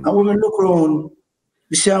 And when we look around,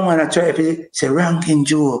 we see a man I try to say, Ranking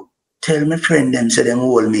Joe, tell my friend them, say them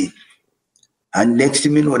hold me. And next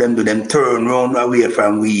thing we know them do, them turn round away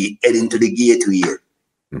from we heading to the gateway.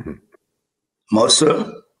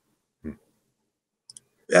 Muscle,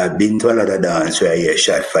 I've been to a lot of dance where I hear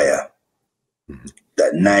shot fire.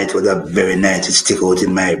 That night was a very night to stick out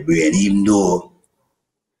in my brain, even though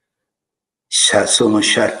so much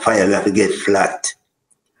shot fire, we have to get flat.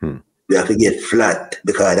 We have to get flat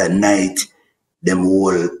because that night, them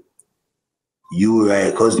whole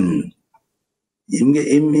URoy cousin, him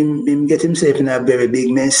get himself in a very big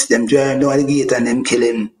mess. Them drive down the gate and them kill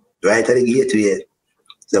him right at the gateway.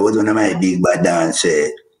 That was one of my big bad dance.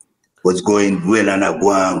 Was going well and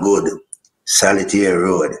going good. Solitaire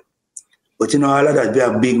Road. But you know, all of that, we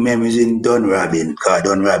have big memories in Dunrabin, because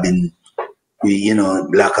Dunrabin, you know,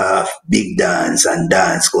 black off, big dance and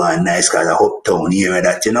dance going nice because of uptown here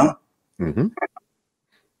that, you know.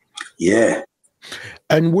 Yeah.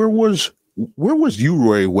 And where was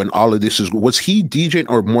URoy when all of this was he DJing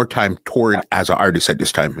or more time touring as an artist at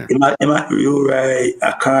this time? URoy,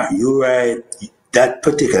 that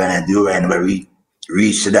particular night, URoy never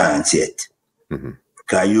reached the dance yet.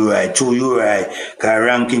 Because URoy, because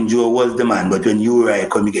Ranking Joe was the man, but when URoy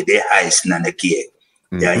come, you get the icing and the cake.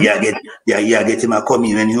 Get him a come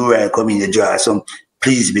in. When URoy come in, you draw some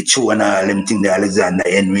Please Be True and all them things that Alexander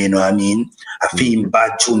Henry, you know what I mean? I feel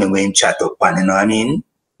bad tune when him chat up and you know what I mean?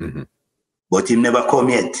 But him never come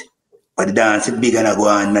yet. But the dance is big and I go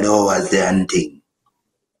on the hours there and thing.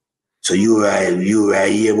 So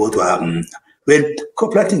URoy hear about what happened. Well, a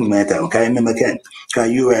couple of things my time, can I remember Ken? Because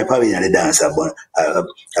URoy probably in the dance a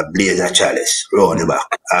blaze of chalice round the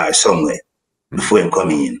back or somewhere before him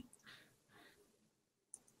coming in.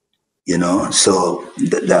 You know, so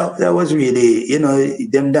that was really, you know,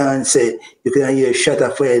 them dance say you can hear shot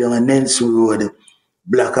of fire on Nelson Road,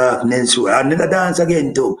 Black Hawk, Nelson Road. And then the dance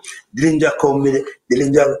again too. Dillinger come with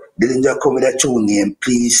a tune name,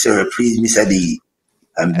 Please Sir, Please Mr. D.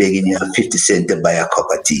 I'm begging you 50 cents to buy a cup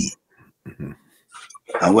of tea.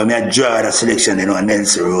 And when I draw the selection, you know, on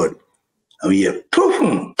Nelson Road, and we hear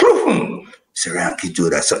poof. So Ranking Joe,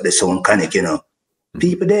 that's the sound connect, you know.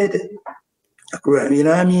 People dead. You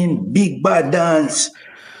know what I mean? Big bad dance.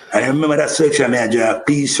 And I remember that section, I draw,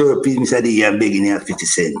 Please Sir, Please Mr. D, I'm begging you 50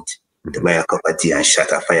 cents to buy a cup of tea and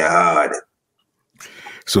shut a fire hard.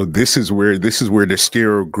 So this is where the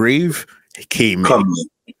Stur Gav came in.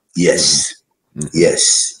 Yes.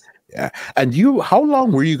 Yes. Yeah. And how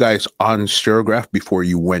long were you guys on Stur Gav before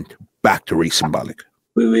you went back to Race Symbolic?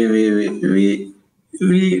 We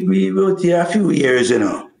wrote here a few years, you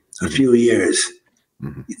know. A few years.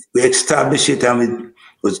 We established it and we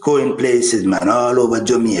was going places, man, all over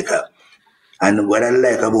Jamaica. And what I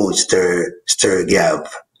like about Stur Gav,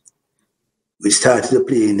 we started to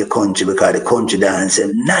play in the country because the country dance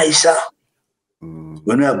is nicer. When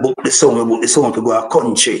we book the song to go to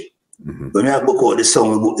country. When we have book out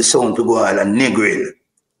we book the sound to go all a Negril.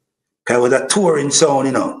 Because it was a touring sound,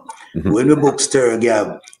 you know. When we book Stur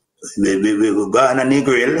Gav, we go on a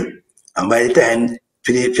Negril, and by the time,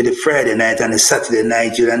 for the Friday night and the Saturday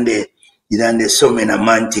night, you done the summon a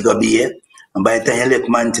Montego Bay. And by the time you left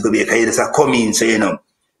Montego Bay, because you just come in, so you know,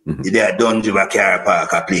 you there done to a car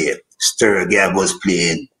park I play. Stur Gav was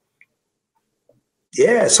playing.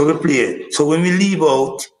 Yeah, so we play. So when we leave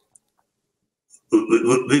out,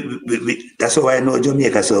 that's why I know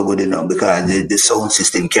Jamaica so good enough, because the sound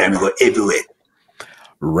system can go everywhere.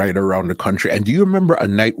 Right around the country. And do you remember a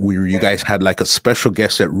night where you guys had like a special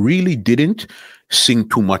guest that really didn't sing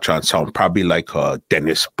too much on sound? Probably like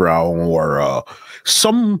Dennis Brown or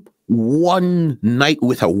some one night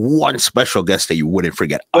with one special guest that you wouldn't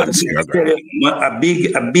forget on a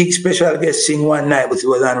big special guest sing one night, but it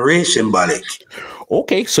was on Symbolic.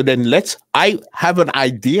 Okay, so then I have an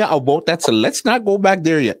idea about that, so let's not go back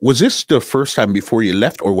there yet. Was this the first time before you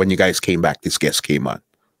left, or when you guys came back, this guest came on?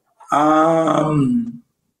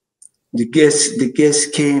 The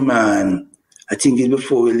guest came on, I think it's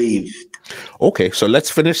before we leave. Okay, so let's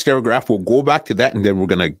finish Stur Gav. We'll go back to that, and then we're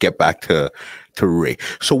going to get back to Ray.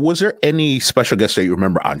 So was there any special guests that you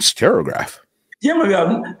remember on Stur Gav? Yeah,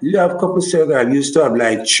 we have a couple of Stur Gav. We used to have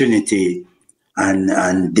like Trinity and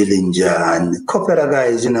Dillinger and a couple of other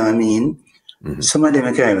guys, you know what I mean? Some of them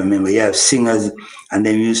I can't remember. You have singers, and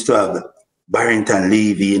then we used to have Barrington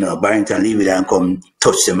Levy, you know. Barrington Levy then come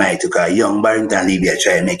touch the mic, because young Barrington Levy I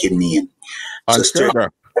try to make it name. On Stur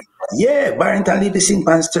Gav? Yeah, Barrington Levy sing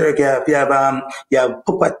on Stur Gav. You have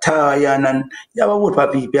Papa Tayan, and you have a whole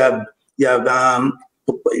of people. You have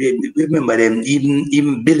remember them,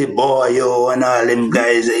 even Billy Boy and all them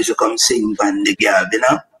guys that used to come sing on the Gav, you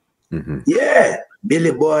know? Yeah,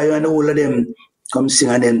 Billy Boy and all of them come sing,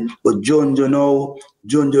 and then but Jonjo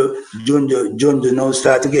now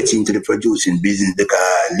start to get into the producing business,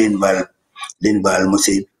 because Linval must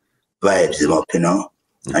say vibes him up, you know.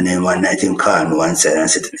 And then one night him called me one side and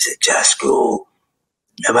said to me, just go,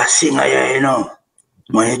 never sing here, you know.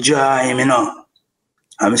 When you draw him, you know.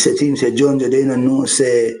 And I said to him, Jonjo, they don't know,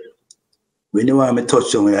 say, when you want me to touch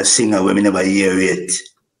someone with a singer when we never hear it,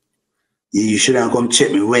 you shouldn't come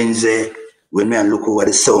check me Wednesday when I look over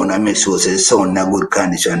the sound and make sure the sound in a good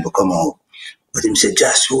condition to come out. But him said,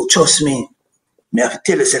 just trust me. I have to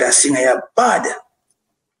tell you, say that singer you're bad.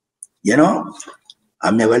 You know?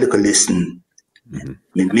 I never look and listen.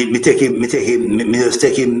 Me just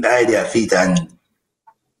take him the idea of feet and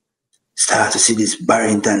start to see this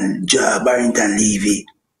Barrington Levy.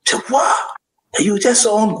 Say, wow, you just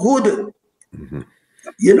sound good.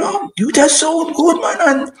 You know, you just sound good, man.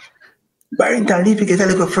 And Barrington Levy get a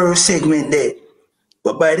little first segment there.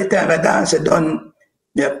 But by the time I dance done,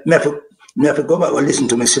 me have to go back and listen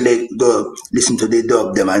to listen to the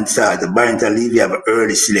dub them and start. Barrington Levy have an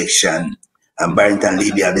early selection, and Barrington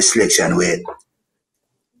Levy have the selection where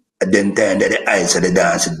at the time that the eyes of the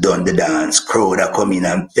dance done the dance, crowd are coming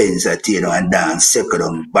and fence at you know and dance, second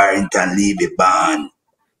on Barrington Levy band.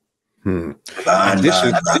 And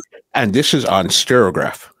this is on Stur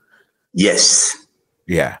Gav. Yes.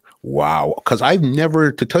 Yeah. Wow. Because I've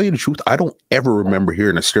never, to tell you the truth, I don't ever remember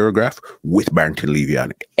hearing a Stur Gav with Barrington Levy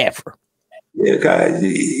on it, ever. Yeah, because,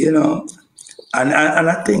 you know, and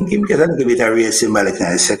I think him get a little bit of real Symbolic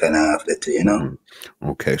in the second half of it, you know.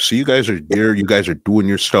 Okay, so you guys are there, you guys are doing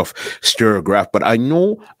your stuff, Stur Gav, but I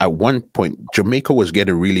know at one point Jamaica was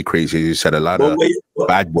getting really crazy. You said a lot of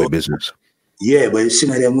bad boy business. Yeah, but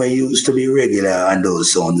some of them were used to be regular on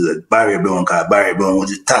those songs. Like Barry Brown, because Barry Brown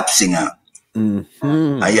was the top singer. And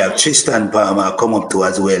you have Tristan Palmer come up to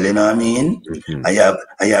as well, you know what I mean? I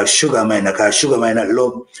have Sugar Miner, because Sugar Miner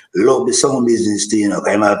love the sound business too, you know,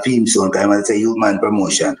 because I'm a theme song, because I'm a youth man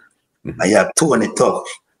promotion. I have Tony Tuck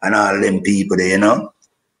and all them people there, you know?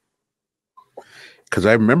 Because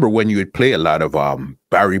I remember when you would play a lot of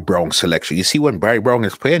Barry Brown selection. You see, when Barry Brown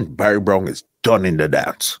is playing, Barry Brown is done in the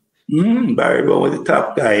dance. Barry Brown was the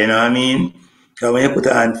top guy, you know what I mean? Because when you put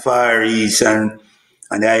on Far East and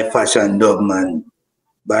the high fashion dub, man,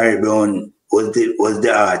 Barry Brown was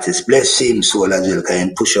the artist. Bless him soul as well,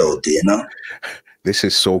 can push out, you know? This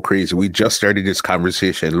is so crazy. We just started this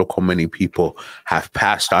conversation. Look how many people have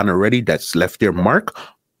passed on already that's left their mark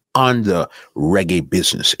on the reggae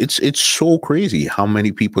business. It's so crazy how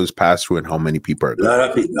many people has passed through and how many people are gone. A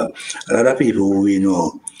lot of people who we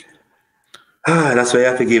know. That's why you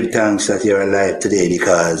have to give thanks that you're alive today,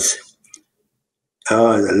 because a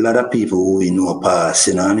lot of people who we know pass,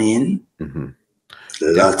 you know what I mean?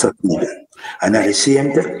 Lots of people. And at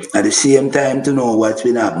the same time to know what's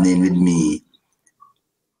been happening with me,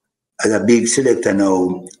 as a big selector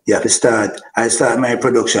now, you have to start. I start my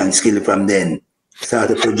production skill from then. Start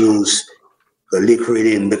to produce a lick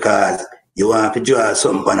rhythm because you want to draw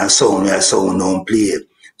something on a sound where a sound don't play.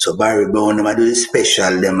 So Barry Brown, them I do the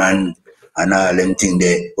special, them and all them thing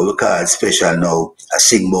there, what we call special now, I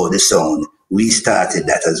sing about the sound. We started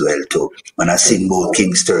that as well too. When I sing about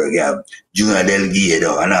King Stur Gav, Junior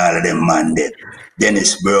Delgado and all of them man there.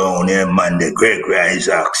 Dennis Brown, man there, Greg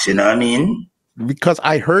Isaacs, you know what I mean? Because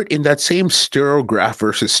I heard in that same Stereograph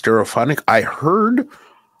versus Stereophonic, I heard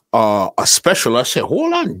a special. I said,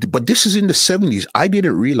 hold on, but this is in the 70s. I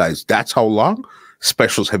didn't realize that's how long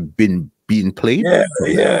specials have been being played.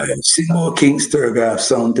 Yeah. Sing about King Stur Gav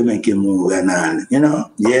sound to make you move and all, you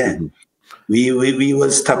know? Yeah. Mm-hmm. We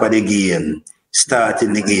was top of the game,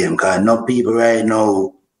 starting the game, because no people right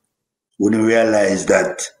now wouldn't realize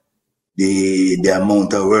that the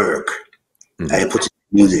amount of work I put in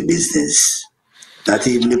the music business. Not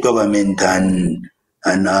even the government and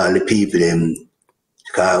all the people them.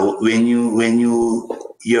 Because when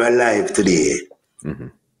you're alive today,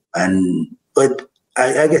 but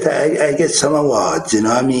I get some awards, you know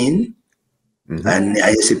what I mean? And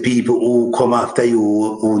I see people who come after you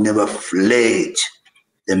who never fled,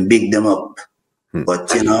 then big them up.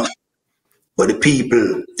 But you know, but the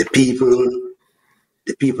people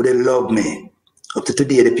they love me. Up to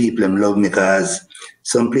today, the people them love me because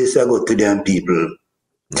some place I go to them people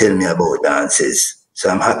tell me about dances. So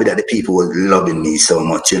I'm happy that the people were loving me so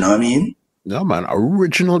much, you know what I mean? No, man,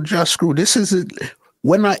 original Just Screw. This is it.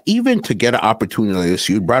 When I even to get an opportunity like this,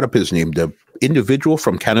 you brought up his name. The individual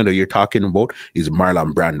from Canada you're talking about is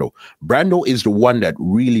Marlon Brando. Brando is the one that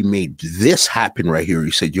really made this happen right here.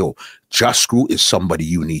 He said, yo, Just Screw is somebody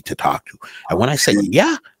you need to talk to. And when I said,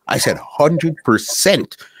 yeah, I said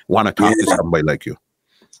 100% want to talk to somebody like you.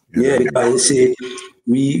 Yeah, because you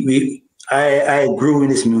see, I grew in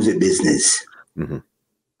this music business.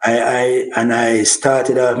 I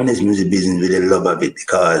started off in this music business with a love of it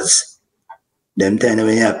because them time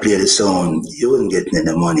when you play the song, you wouldn't get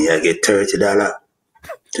any money. I get $30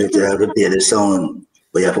 to play the song,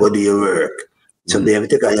 but you have to go do your work. So you have to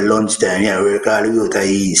take out your lunchtime, you work all the way out of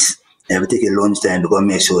east. You have to take your lunchtime to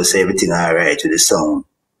make sure everything all right with the song.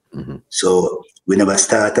 So we never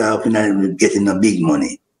start off getting no big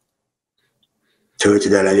money.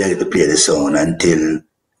 $30 you have to play the song until,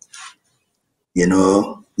 you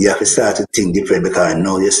know, you have to start to think different because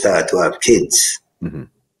now you start to have kids.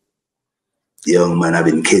 Young man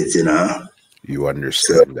having kids, you know. You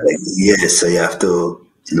understand that. So you have to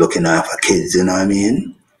looking after kids, you know what I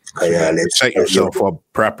mean? So set yourself up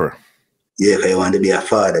proper. Yeah, because you want to be a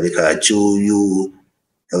father because you're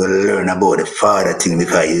going to learn about the father thing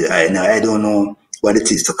because I don't know what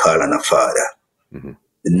it is to call on a father.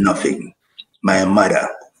 Nothing. My mother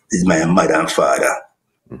is my mother and father.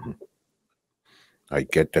 I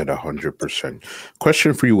get that 100%.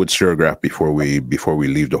 Question for you with Stereograph before we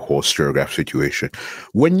leave the whole Stereograph situation.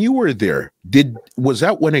 When you were there, was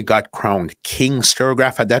that when it got crowned King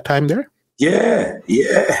Stereograph at that time there? Yeah.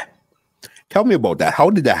 Tell me about that. How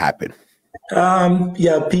did that happen?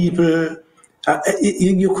 People,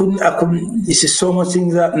 you couldn't. You see so much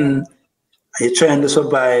things happen. You're trying to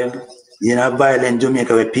survive. You know, violent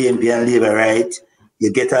Jamaica with PMP and Labour, right?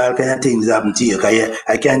 You get all kind of things happen to you.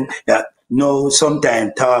 I can. No,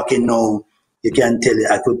 sometimes talking now, I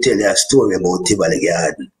could tell you a story about Symbolic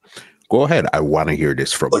Garden. Go ahead. I want to hear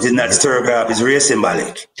this from you. But it's not Stur Gav, it's real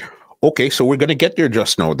Symbolic. Okay, so we're going to get there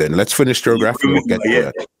just now then. Let's finish Stur Gav and we'll get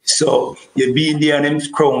there. So, you be in there and them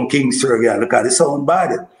crown King Stur Gav because it sound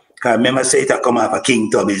bad. Because remember, say it come off a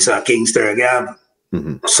King Tubby, so King Stur Gav.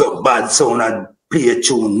 So bad sound, I play a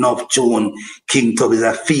tune, enough tune. King Tubby's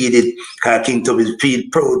a feed it, because King Tubby's feel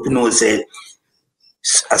proud to know, say,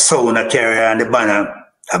 a sound a carry on the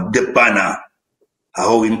banner,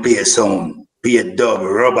 how him play a sound, play a dub,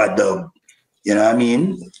 rubber dub, you know what I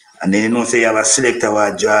mean? And then you know say you have a selector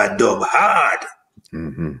who draw a dub hard.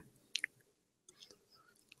 You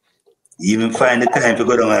even find the time to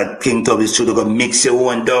go down at King Tubby's studio to go mix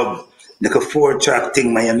your own dub. Like a 4-track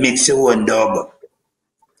thing, man, you mix your own dub.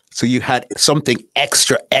 So you had something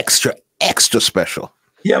extra special.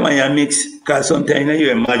 Yeah, man, you mix, because sometimes in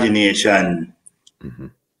your imagination,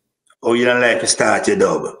 or you don't like to start your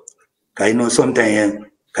dub. Because you know sometimes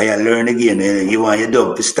you learn again, you want your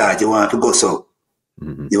dub to start, you want to go so.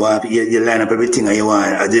 You want you line up everything and you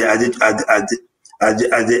want as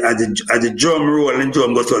the drum roll and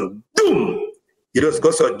drum goes so doom. You just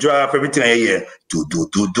go so drop everything and you hear and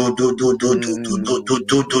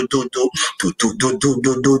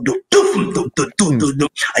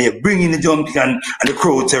you bring in the drum and the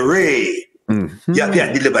crowd say ray. You have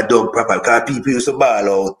to deliver dub proper because people used to ball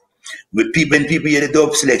out When people hear the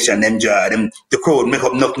dub selection, them draw them, the crowd make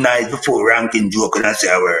up enough noise before ranking joke and say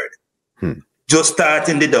a word. Just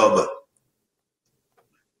starting the dub.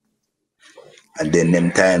 And then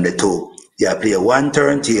them time the two, you play one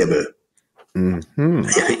turntable.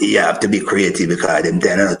 You have to be creative because them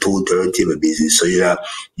time on a two turntable business. So you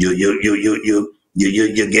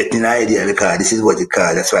get an idea because this is what you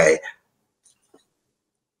call. That's why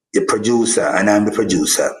the producer, and I'm the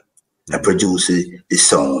producer, I produce the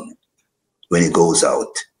sound when it goes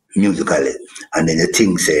out musically, and then the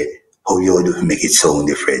thing say how you do to make it sound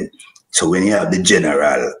different. So when you have the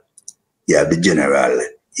general, you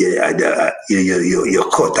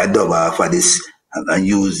cut a dub off of this and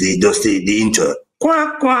use the intro.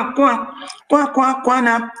 Quack, quack, quack, quack, quack,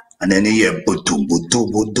 quack, and then you hear butu,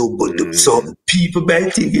 butu, butu, butu. So people by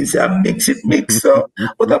thinking say mix so.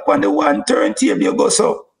 But upon the one turntable you go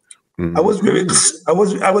so. I was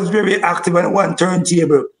very active on one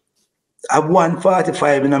turntable. I have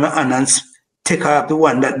 145 in my hand and take off the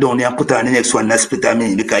one that down and put on the next one that split a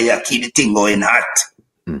minute because you keep the thing going hot.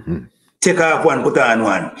 Take off one, put on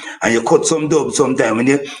one, and you cut some dub sometime. When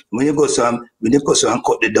you go and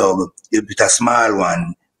cut the dub, you put a small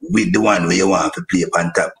one with the one where you want to play up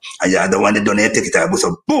on top, and you have the one that don't you take it out,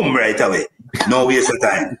 so boom right away. No waste of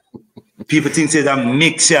time. People think say that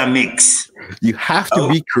mix. You have to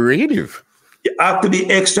be creative. You have to be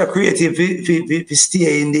extra creative to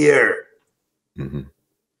stay in the air.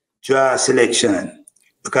 Draw selection.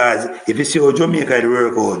 Because if you see how Jamaica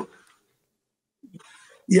work out,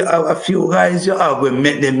 you have a few guys you have will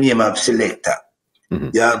make them name of selector.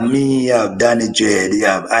 You have me, you have Danny Dread, you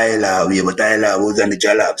have Isla, but Isla was on the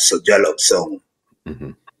Jalop song.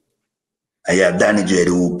 And you have Danny Dread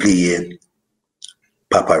who play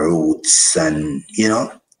Papa Roots and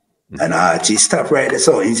and Archie stuff right there.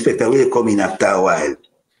 So Inspector will come in after a while.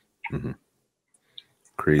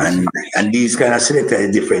 Crazy. And these kind of selector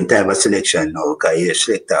is different type of selection now, because you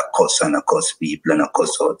select a cuss and a cuss people and a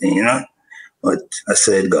cuss out, But I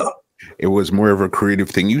said go. It was more of a creative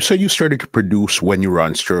thing. You said you started to produce when you were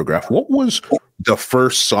on Stur Gav. What was the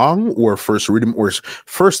first song or first rhythm or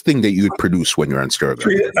first thing that you would produce when you were on Stur Gav?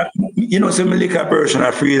 Symbolic version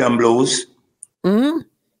of Freedom Blues.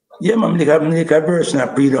 Yeah, man, make a version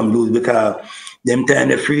of Freedom Blues because them time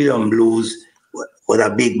the Freedom Blues was a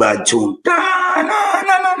big bad tune.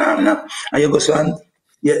 No. And you go son,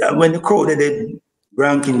 when the crowd did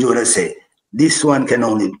Ranking Joe say, this one can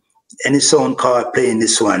only any sound card playing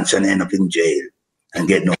this one shall end up in jail and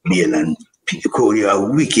get no bail, and people call you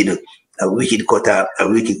a wicked cut of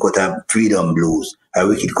Freedom Blues, a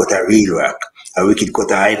wicked cut of real rock, a wicked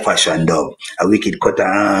cut of high fashion dub, a wicked cut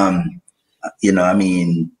of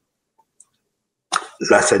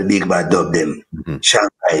lots of the big bad dub them.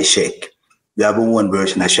 Shanghai Shake. We have one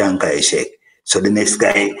version of Shanghai Shake. So the next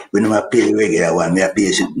guy, when I play the regular one, I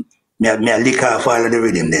lick off all of the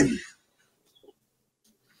rhythm them.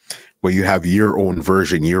 Well, you have your own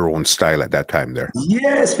version, your own style at that time there.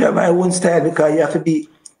 Yes, we have my own style because you have to be,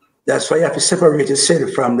 that's why you have to separate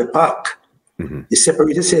yourself from the pack. You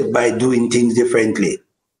separate yourself by doing things differently.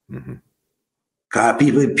 Because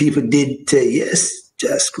people did say, yes,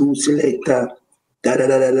 just cool selector,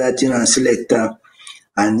 selector.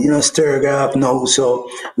 And Stur Gav now, so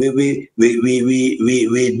we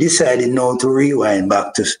decided now to rewind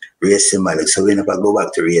back to Symbolic. So we never go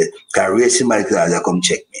back to because Symbolic has come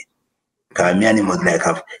check me. Because me and him was like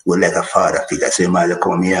a father figure. So he might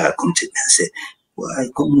come here, come check me and say, why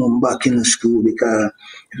come on back in the school? Because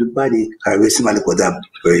everybody, Symbolic was a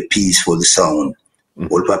very peaceful sound.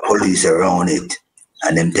 All the police around it.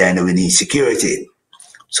 And them time we need security.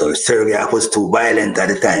 So Stur Gav was too violent at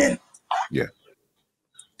the time. Yeah.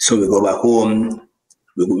 So we go back home.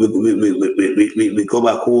 We go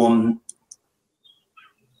back home.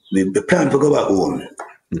 We plan to go back home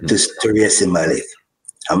to Symbolic.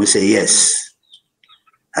 And we say yes.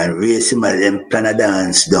 And Symbolic them plan a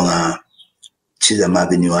dance down Chisholm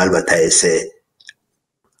Avenue, advertise say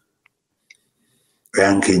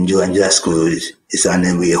Ranking Joe and Jasco is on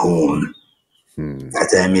their way home. That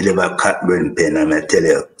time you live at Cockburn Pen, and I tell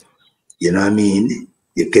you, you know what I mean?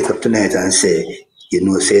 You get up tonight and say,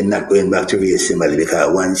 say not going back to Symbolic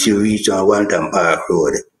because once you reach on Walton Park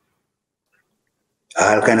Road,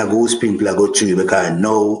 all kind of ghost people go through because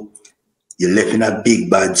now you left in a big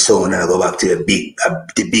bad sound and I go back to the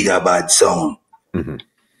bigger bad sound. And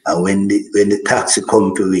when the taxi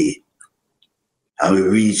come to me and we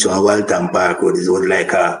reach on Walton Park Road, it was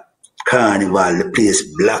like a carnival, the place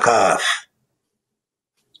black off.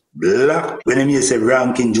 Black. When I say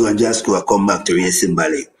Ranking Joe and Jasco come back to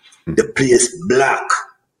Symbolic, the place black.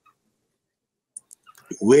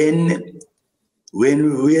 When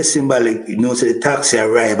when we are Symbolic, you know, so the taxi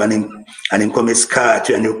arrive and him come his car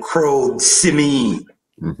and the crowd see me.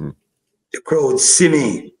 The crowd see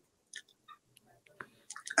me.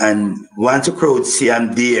 And once the crowd see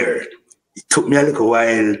I'm there, it took me a little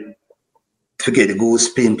while to get the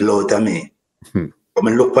goose pimple out of me. But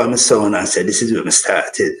I look at my son and said, this is where I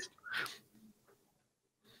started.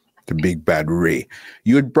 The big bad Ray.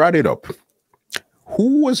 You had brought it up.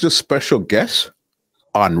 Who was the special guest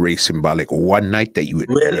on Ray Symbolic one night that you had?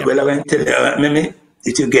 Well, I'm going to tell you, maybe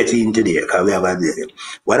if you get into there, because we have a day.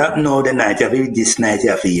 What happened now the night, this night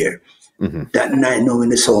you have here. That night now in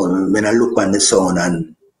the sound, when I look on the sound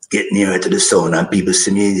and get nearer to the sound and people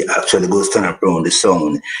see me actually go stand up around the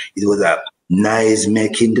sound, it was a nice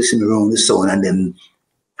making to see me around the sound and then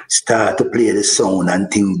start to play the sound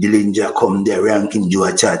and think Dillinger come there ranking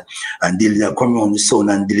JAH chat and Dillinger come around the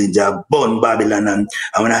sound and Dillinger burn Babylon and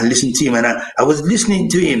when I listen to him and I was listening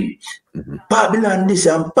to him, Babylon this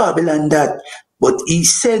and Babylon that, but he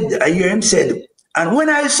said, I hear him said, and when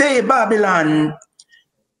I say Babylon,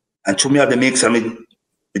 and to me have the mix and me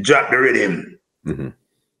drop the rhythm,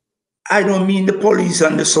 I don't mean the police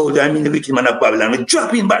and the soldier, I mean the wicked man of Babylon. We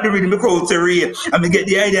drop in back the rhythm, the crowd to real, and we get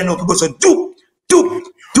the idea now people say, doop, doop,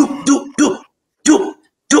 doop, doop, doop, doop,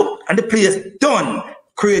 doop, and the players done,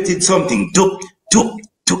 created something, doop, doop,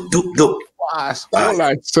 doop, doop, doop. Hold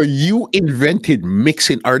on. So you invented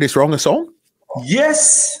mixing artists wrong a song?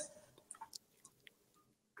 Yes.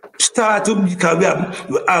 Start to, because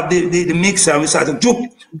we have the mixer, and we start to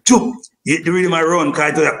doop, doop. The rhythm I run,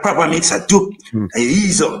 because it's a proper mixer, doop, and you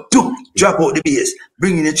ease up, doop, drop out the bass,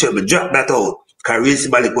 bring in the treble, drop that out. Because Ray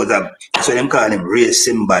Symbolic was a, so them call him Ray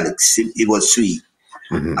Symbolic, it was sweet.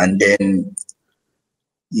 And then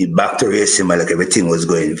back to Ray Symbolic, everything was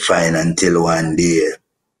going fine until one day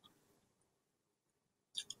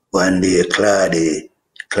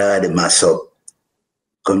Claude mass up,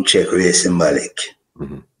 come check Ray Symbolic.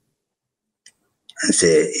 And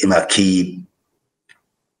say, him a keep,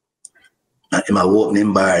 him a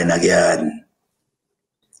opening bar in a garden.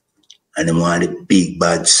 And him want the big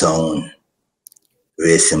bad sound,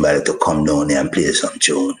 Ray Symbolic to come down there and play some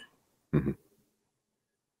tune.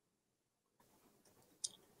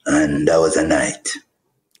 And that was a night.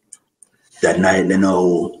 That night, you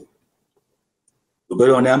know, we go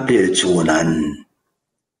down there and play the tune and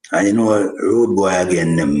you know, road boy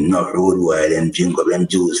again, them not road boy, them drink up them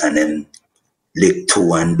juice and them lick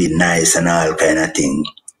too and be nice and all kind of thing.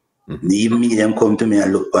 Even me, them come to me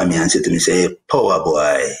and look at me and say to me, say, hey, power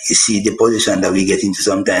boy, you see the position that we get into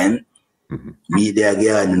sometime? Me there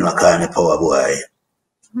again, you know, call me power boy.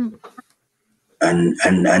 And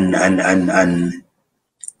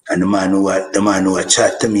the man who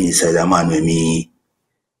chat to me said, the man with me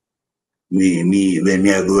when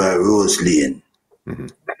I go to Rose Lane,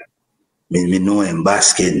 me know him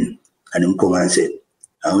basking, and him come and say,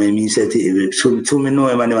 and when me said to me know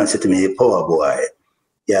him and him said to me, hey, power boy,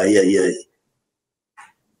 yeah, hey,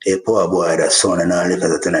 power boy, that son and all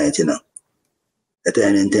liquor tonight, you know. That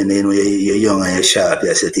time you know, you're young and you're sharp,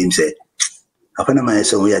 you said to him, say, how can my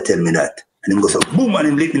son you tell me that? And him goes, so boom, and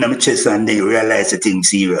him lick me in my chest and then you realize the thing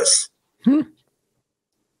serious. You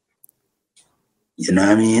know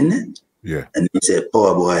what I mean? Yeah. And he said,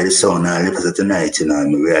 power boy, the sound and liquor tonight, you know,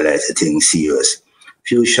 and we realize the thing serious.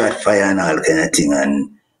 Few shot fire and all kind of thing,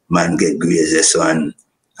 and man get crazy, so and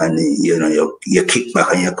you know, you kick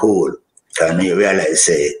back and you're cold. And you realize,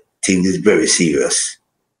 say, things is very serious.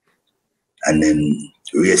 And then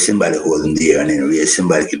Ray Symbolic wasn't there, and then Ray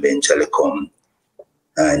Symbolic eventually come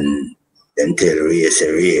and then tell Ray, say,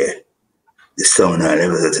 Ray, the sound and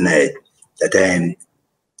levels tonight. That time,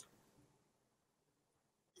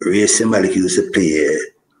 Ray Symbolic used to play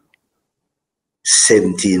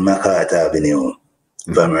 17 MacArthur Avenue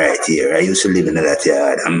from right here. I used to live in that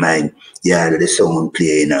yard, and my yard the sound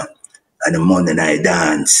play, you know, and the Monday night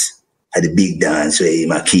dance, at the big dance where he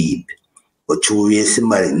might keep. But through Ray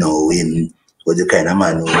Symbolic now, him was the kind of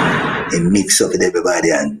man who he mix up with everybody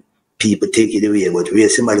and people take it away. But Ray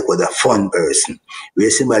Symbolic was a fun person. Ray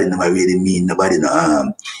Symbolic never really mean nobody no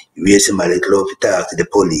harm. Ray Symbolic love to talk to the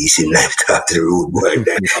police, him like to talk to the road boy.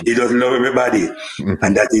 He doesn't love everybody.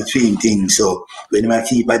 And that is the thing. So when I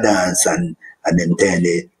keep a dance and then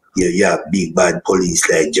you have big bad police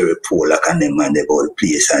like Jerry Pollock and them man, they about the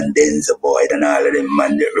place, and Denzel Boyd and all of them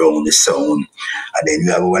man, they round the sound. And then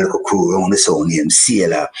you have a little crew around the sound named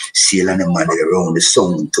Sailor and them man, they round the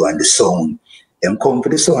sound too, and the sound. Them come for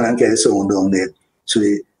the sound and get the sound down there. So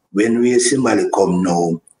when Ray Symbolic come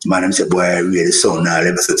now, man, them say, boy, I read the sound now,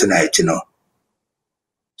 let us tonight, you know.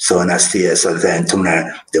 So I stay sometime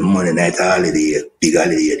tonight, the Monday night holiday, big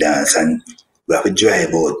holiday dance, and we have to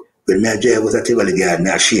drive out. when I drive was a Tivoli garden,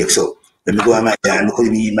 I shake so. When I go on my yard, I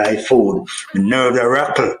couldn't eat my food. My nerves are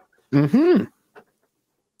rattle. Mm-hmm.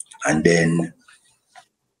 And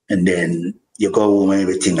then you go home and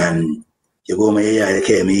everything, and you go home and you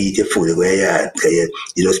can't eat your food,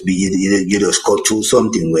 you just go through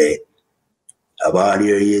something where about all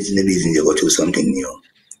your years in the business, you go through something new.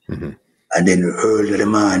 Mm-hmm. And then early in the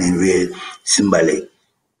morning, where Symbolic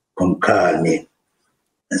come call me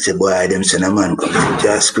and say, boy, them son of man come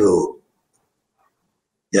just grow.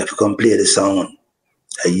 You have to come play the song.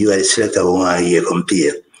 And you are the selector who want to hear come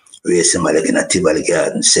play. Where Symbolic in a Tivoli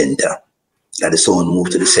Garden Center. And the sound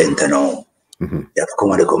moved to the center now. Mm-hmm. You have to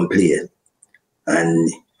come and come play. And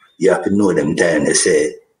you have to know them time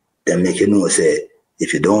they make you know, say,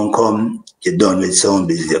 if you don't come, you're done with sound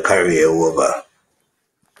business, your career over.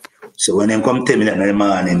 So when they come tell me that in the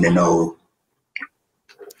morning, they know,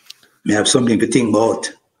 I have something to think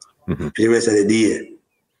about for the rest of the day,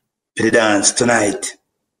 for the dance tonight.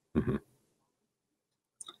 Mm-hmm.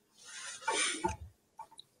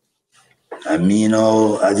 And me,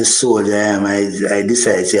 as a soldier, I decided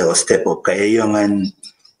to say I'll step up because you're young and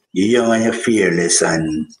you're fearless,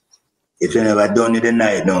 and if you never done it the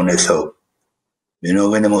night down there, so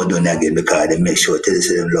when them out done again, because they make sure tell you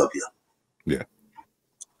say them love you. Yeah.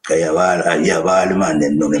 Because you have all the man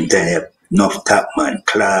them know them telling you enough top man,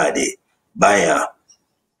 Claude, Bayer,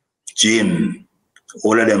 Jim,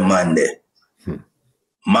 all of them man there.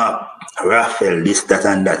 Mark, Raphael, this, that,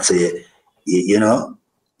 and that. So you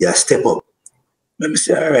step up. Let me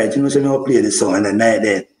say, all right, so I'll play the song. And the night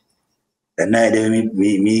there,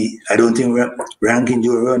 I don't think Ranking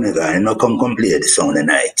Joe Runner guy, not come play the song the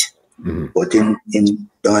night. Mm-hmm. But in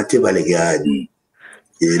down at Tivoli Garden,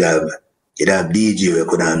 you'd have DJ who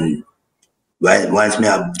could once me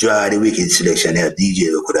have draw the wicked selection, you have DJ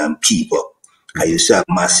who could keep up. I used to have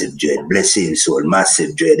Massive Dread, bless him soul,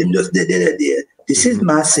 Massive Dread, him just there. This is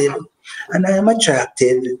Massive, and I am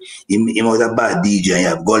attractive. Him was a bad DJ, and you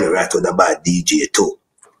have Gully Rat was a bad DJ too.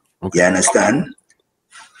 Okay. You understand?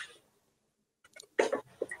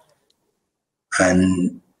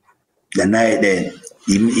 And the night then,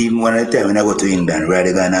 even one of the time when I go to England,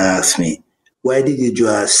 rather gonna ask me, why did you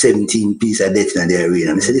draw 17 pieces of death in the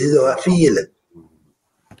arena? I said, this is how I feel.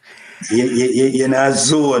 You're in a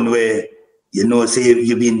zone where, say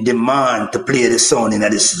you've been demand to play the sound in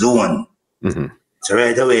this zone. Mm-hmm. So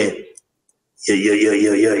right away,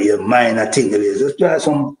 your mind, I think, just draw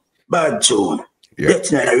some bad tune. Yep.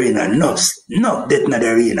 Death in the arena, no death in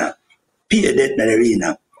the arena. Pure death in the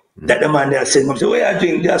arena. Mm-hmm. That the man there send come say, where you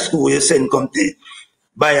drink that school, you send company.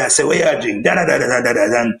 Buyer say, where you drink?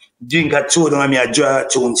 And drink a tune and me a draw a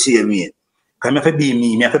tune, save me. Because I have to be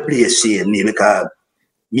me, I have to play save me, because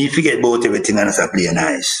me forget about everything and I have to play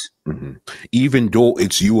nice. Mm-hmm. Even though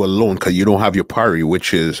it's you alone, because you don't have your party,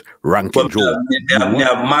 which is Ranking Joe. They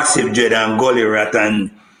have Massive Dread and Gully Rat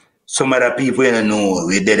and some other people,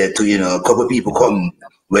 we did it too, a couple of people come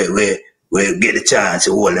where get the chance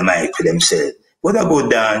to hold the mic for themselves. What a good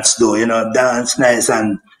dance though, dance nice,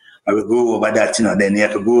 and I will go over that, then you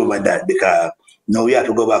have to go over that, because now you have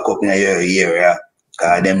to go back up in a area,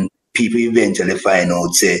 because them people eventually find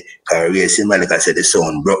out, say, because Symbolic, I said the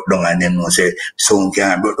sound broke down, and them say sound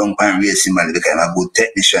can't broke down and Symbolic because I'm a good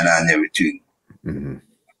technician and everything. Mm-hmm.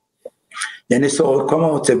 Then the sound come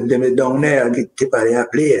out, them down there, get Tivoli and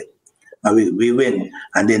play. And we win.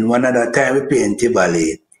 And then one other time we play in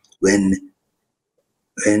Tivoli, when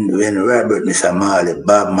Robert, Mr. Marley,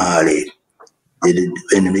 Bob Marley,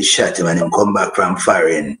 when we shot him and him come back from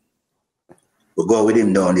foreign, we go with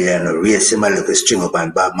him down there and raise Symbolic a string up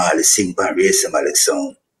and Bob Marley sing and raise Symbolic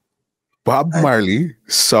song. Bob Marley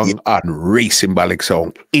sung on Race Symbolic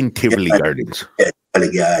song in Tivoli Gardens. Yeah,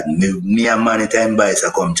 Tivoli Garden. Me and Manny Time Bice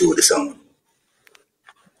come to the song.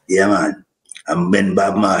 Yeah, man. And when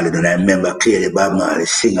Bob Marley, then I remember clearly Bob Marley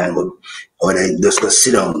sing and go, or they just go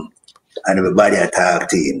sit down and everybody attack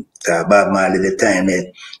to him. So Bob Marley, the time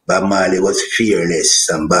Bob Marley was fearless,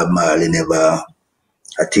 and Bob Marley never,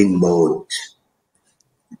 I think about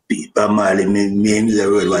Bob Marley, me use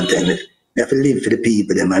the word one time, you have to live for the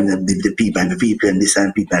people, them, and live the people, and the people, and this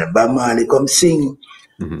and people. And Bob Marley come sing,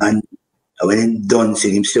 and when he done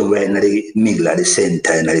sing, him still right in the middle of the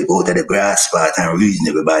center, and they go to the grass part and reason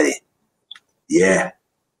everybody. Yeah.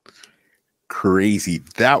 Crazy.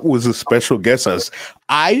 That was a special guest. As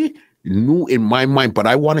I knew in my mind, but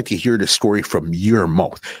I wanted to hear the story from your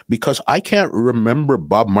mouth, because I can't remember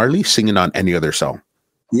Bob Marley singing on any other song.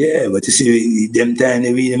 Yeah, but you see, them time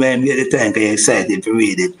they really might get the time because you're excited to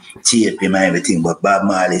read it, tape him and everything, but Bob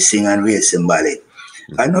Marley sing and raise Symbolic.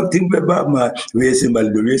 I don't think Bob Marley raise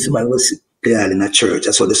Symbolic, the raise Symbolic was play all in a church.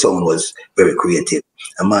 That's what the sound was very creative.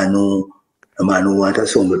 A man who want a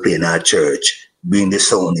sound to play in our church, bring the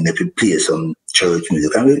sound in if we play some church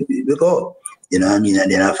music. And we go. You know what I mean?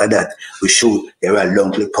 And then after that, we shoot, there are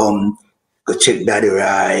long to come, go check Daddy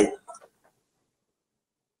Right.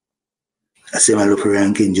 I say my look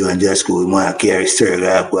around King Joe and just go, I carry Stur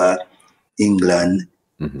Gav England.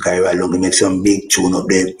 Carry along to make some big tune up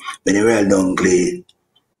there. When they were long play,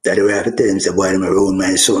 Daddy Right have to tell him, say, boy, I'm around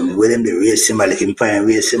my son. With him, the race Symbolic, him find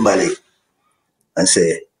race Symbolic. And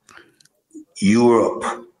say, Europe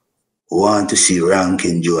want to see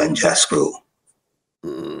Rankin Joe and Jasper.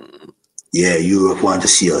 Yeah, Europe want to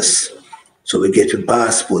see us. So we get the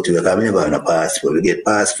passport, we never have a passport, we get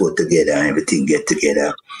passport together and everything get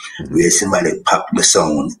together. We Symbolic pop the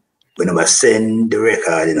sound. We never send the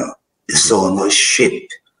record, you know, the sound was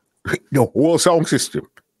shipped. The whole sound system.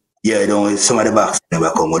 Yeah, you know, some of the box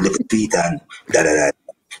never come, we look at tweet and da.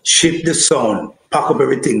 Ship the sound, pack up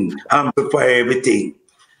everything, amplify everything.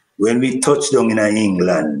 When we touch down in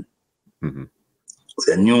England, it's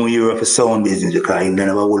a new era for sound business because England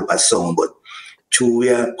have a whole of sound, but true, we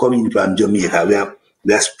are coming from Jamaica, we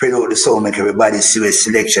are spread out the sound, make everybody see a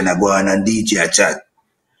selection and go on and DJ a chat.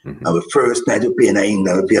 And the first night we play in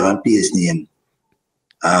England, we play on a place named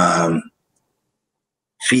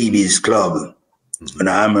Phoebe's Club on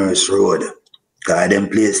Amherst Road. Because them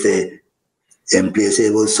place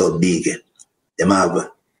was so big. Them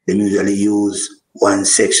usually use one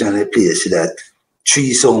section of the place so that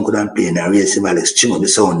 3 sound couldn't play and raise Symbolic string of the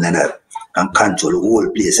sound and that and control the whole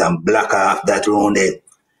place and block off that round there.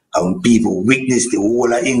 And when people witness the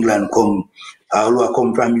whole of England come, all who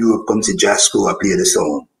come from Europe come to just go and play the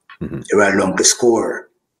song. They were long to score.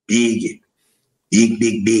 Big.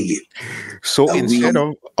 So instead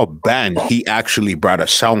of a band, he actually brought a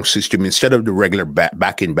sound system. Instead of the regular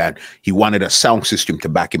backing band, he wanted a sound system to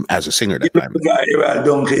back him as a singer that time. He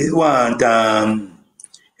want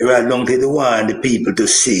the people to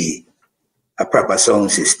see a proper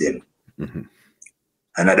sound system. And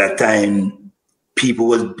at that time, people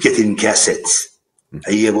was getting cassettes.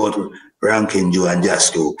 I hear about Rankin Joe and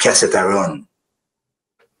Jasco, cassette around.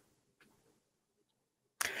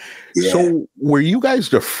 Yeah. So were you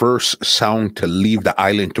guys the first sound to leave the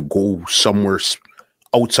island to go somewhere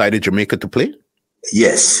outside of Jamaica to play?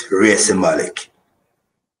 Yes, Symbolic.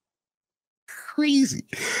 Crazy.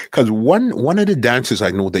 Because one of the dances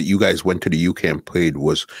I know that you guys went to the UK and played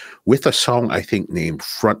was with a song I think named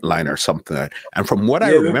Frontline or something like that. And from what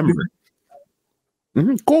I remember,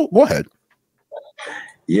 go ahead.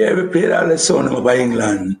 Yeah, we played all the songs over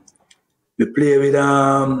England. We played with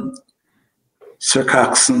Sir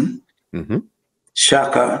Coxon,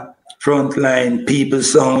 Shaka, Frontline, People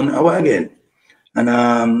Sound, again.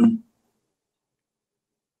 And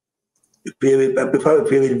we play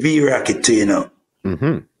with V-Racket too, you know.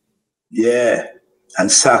 Yeah,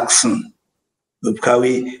 and Saxon. Because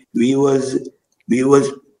we was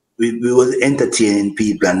entertaining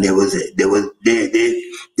people, and they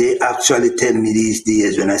actually tell me these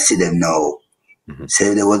days when I see them now,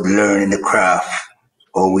 say they was learning the craft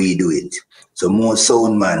how we do it. So most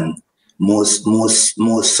sound man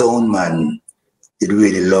did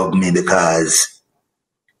really love me because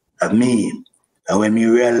of me. And when we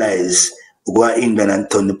realize we go to England and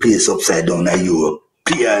turn the place upside down in Europe,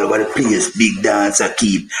 play all over the place, big dance, I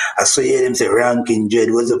keep. I saw them say Rankin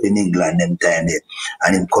Jed was up in England them time there,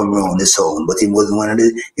 and him come around the sound, but he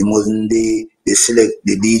wasn't the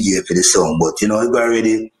DJ for the sound, but you know, he got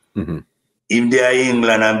ready. Him there in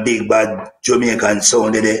England and big bad Jamaican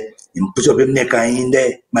sound there. Him put up him neck and in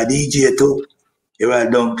there. My DJ too. He right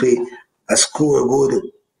down play. A score good.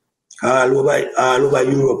 All over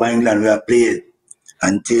Europe and England we have played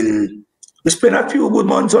until we spent a few good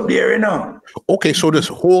months up there, you know. Okay, so this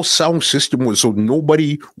whole sound system was so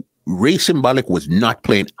nobody Symbolic was not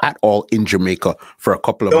playing at all in Jamaica for a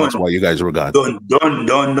couple of months while you guys were gone. Done.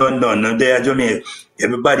 No, they are Jamaica.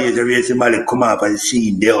 Everybody is Symbolic come up and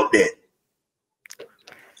see they up there.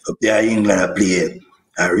 Up there in England I play.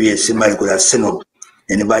 And Symbolic could have sent up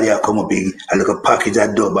anybody that come up in a little package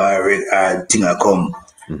of dub or thing I come.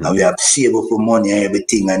 And we have saved up for money and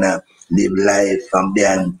everything and live life from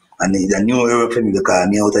there. And it's a new era for me because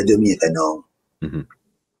I'm out of Jamaica now.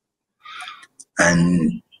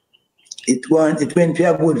 And it went for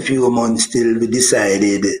a good few months till we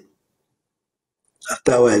decided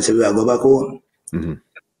after a while, so we go back home.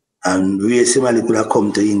 And Symbolic could have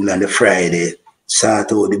come to England the Friday,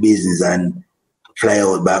 start out the business and fly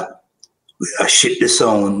out back. We ship the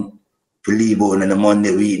sound to leave on the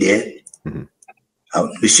Monday week there.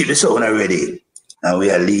 We ship the sound already. And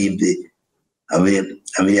we are leave the and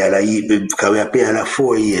we are like because we are paying like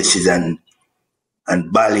 4 years and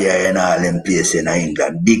and Ballier and all them places in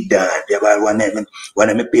England. Big dance. We have one of them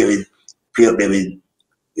play up there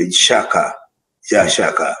with Shaka, JAH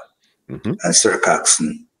Shaka, and Sir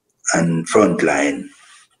Coxon, and Frontline.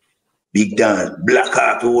 Big dance, Black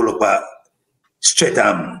Hawk, all up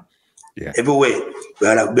Streatham. Yeah. Everywhere. We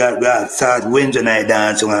had start Wednesday night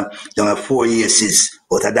dance on 4 years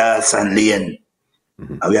out of Dawson Lane.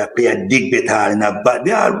 And we have played a dig bet hall in a bad.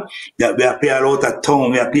 We have played out of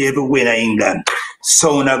town, we have played everywhere in England.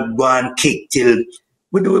 Sound of one kick till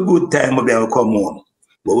we do a good time up there we come home.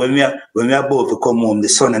 But when we are about to come home, the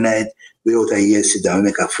Sunday night, we out of here sit down, we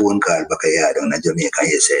make a phone call back a yard on Jamaica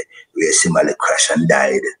and you say, where Symbolic crashed and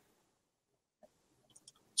died.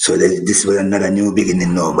 So this was another new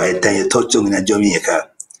beginning now. By the time you touch on in Jamaica,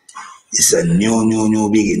 it's a new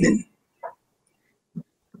beginning.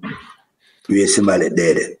 Where Symbolic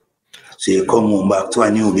dead. So you come home back to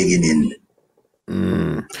a new beginning.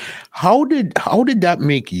 How did that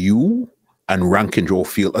make you and Rankin Joe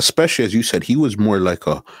feel? Especially as you said, he was more like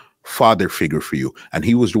a father figure for you, and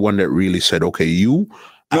he was the one that really said, "Okay, you."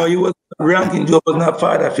 No, Rankin Joe was not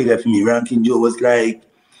father figure for me. Rankin Joe was like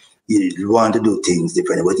he wanted to do things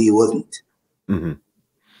differently, but he wasn't.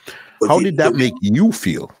 How did that make you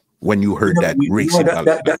feel when you heard that racing?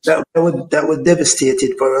 That was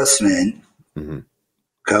devastated for us, man.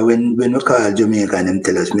 Because when we call Jamaica and them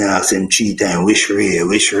tell us, me ask them 3 times, which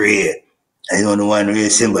Ray? I don't know one Ray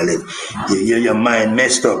Symbolic. Your mind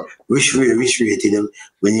messed up. Which Ray?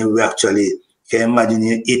 When you actually can imagine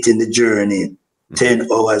you eating the journey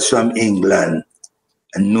 10 hours from England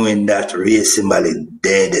and knowing that Ray Symbolic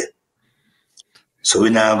dead. So we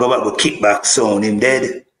now go back to kickback sound, him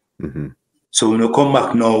dead. So when you come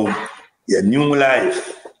back now, your new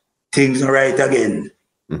life, things are right again.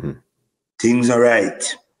 Things are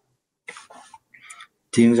right.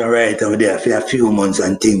 Things are right over there for a few months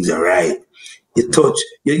and things are right. You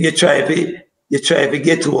try to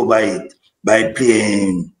get over it by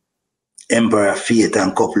playing Emperor Fate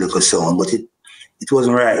and couple of songs, but it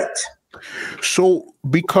wasn't right. So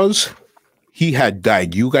because he had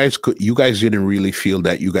died, you guys didn't really feel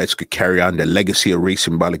that you guys could carry on the legacy of Ray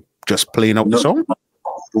Symbolic just playing out the song?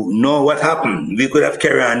 No, what happened? We could have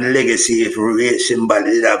carried on the legacy if Ray Symbolic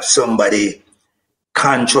did have somebody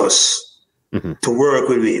conscious to work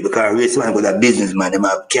with me, because Ray Symbolic was a businessman. He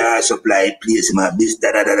have car supply place, he have this,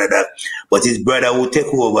 da. But his brother who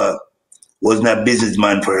take over was not a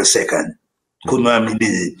businessman for a second. Couldn't have been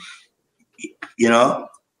busy. You know?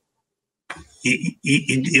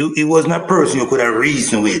 He was not a person you could have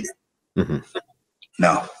reasoned with.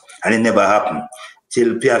 No, and it never happened.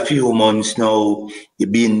 Till a few months now,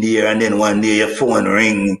 you've been there, and then one day your phone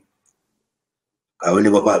ring. I will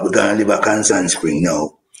live at Constant Spring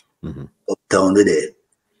now, uptown today.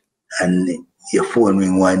 And your phone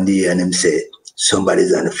ring one day, and him say,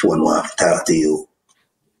 somebody's on the phone, want to talk to you.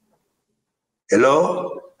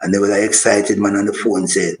 Hello? And there was an excited man on the phone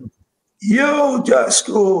said, yo,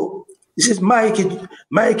 Jasco, this is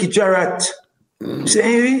Mikey Jarrett.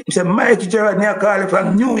 He said, Mikey Jarrett, now calling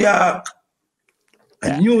from New York.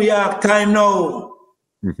 A New York time now.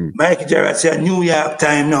 Mikey Jarrett said, New York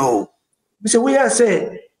time now. I said, what you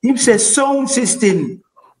say? He said, sound system.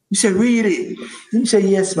 He said, really? He said,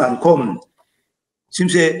 yes, man, come. He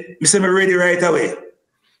said, I'm ready right away.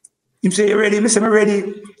 He said, you ready? I said, I'm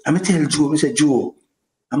ready. I'm tell Joe, I said, Joe,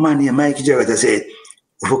 a man here, Mikey Jarrett, I said,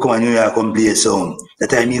 if you come to New York and play a song, that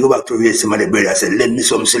time you go back to race some of the brother, I said, lend me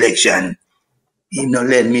some selection. He not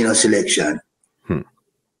lend me no selection.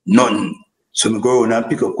 None. So I go around and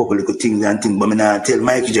pick up a couple of things and things, but I tell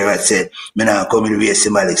Mikey Jarrett said, I now come in race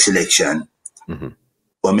Symbolic selection. But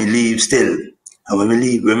I leave still. And when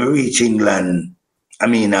we reach England,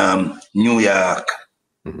 New York,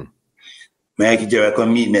 Mikey Jarrett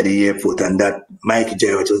come meet me at the airport, and that Mikey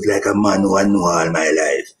Jarrett was like a man who I know all my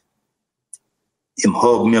life. Him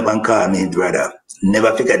hug me up and call me brother.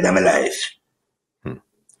 Never forget that in my life.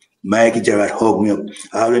 Mikey Jarrett hug me up.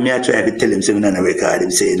 All when I try to tell him something on the record,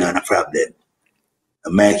 him say, no problem.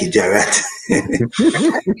 And Mikey Jarrett,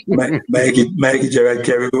 Mikey Jarrett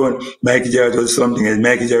carry on. Mikey Jarrett was something else.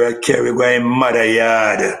 Mikey Jarrett carry going mother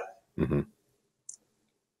yard.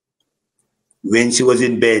 When she was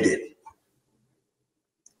in bed,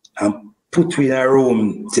 and put me in a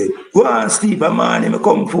room, said, go on, sleep, a man, him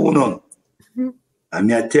come phone on.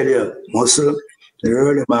 And I tell you, muscle, the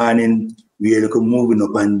early morning, we are moving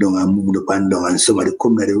up and down, and somebody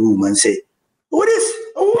come to the room and say, what is?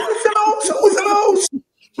 Who's the house?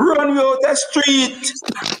 Run me out the street.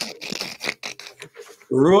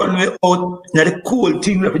 Run me out. Now the cool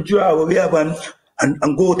thing of the drawer we have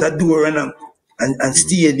and go to the door and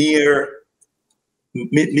stay near.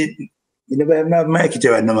 Me You never have Mikey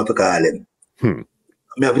Gerard number to call him. I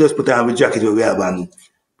have just put on the jacket where we have and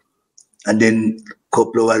then a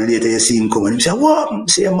couple of hours later you see him come and he say, what?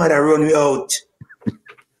 Say your mother run me out.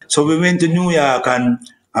 So we went to New York and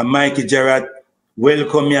Mikey Gerard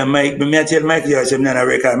welcome me and Mike. Me I tell Mikey Gerard, I said, I'm not a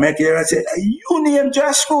record. Mikey Gerard said, you name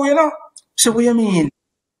JAH Screw, you know? So what do you mean?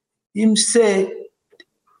 Him say,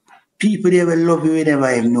 people they will love you whenever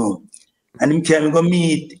him know. And him came go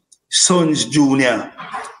meet Sons Jr.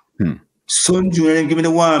 Son Jr. and give me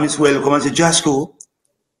the warmest welcome and say, JAH Screw,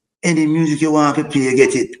 any music you want to play,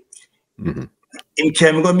 get it. Him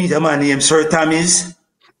came go meet a man named Sir Tammy's.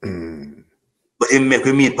 But him make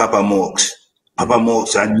we meet Papa Mokes. Papa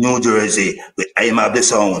Mokes in New Jersey with I Am Have the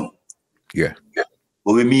Sound. Yeah.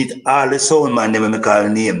 But we meet all the sound man, never make call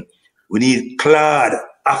name. We need Claude,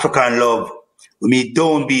 African Love. We meet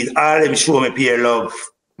Downbeat, all them show me peer love.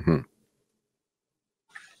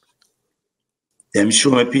 Them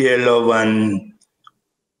show me peer love and,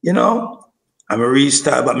 you know, I'm a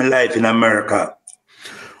restart about my life in America.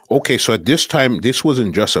 Okay, so at this time, this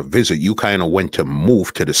wasn't just a visit. You kind of went to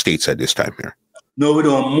move to the States at this time here. No, we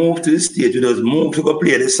don't move to the States. We just move to go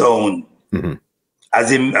play the sound.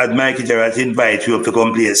 As Mikey Gerard invite you up to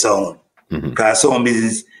come play the sound. Because sound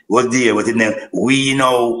business was there. But we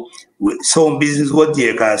know sound business was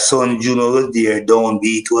there because Son Jr. was there,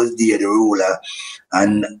 Downbeat was there, The Ruler,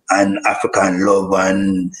 and African Love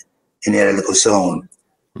and any other little sound.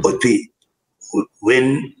 But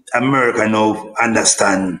when America now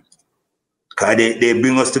understand, because they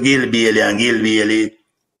bring us to Gil Bailey and Gil Bailey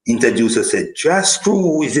introduce us, said, JAH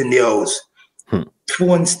Screw is in the house.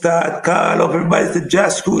 Phone start, call up, everybody said, JAH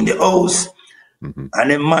Screw in the house. And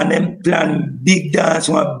the man them plan big dance,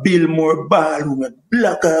 want build more ballroom,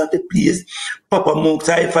 block out the place, Papa Moke's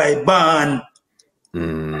hi-fi band.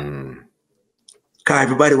 Because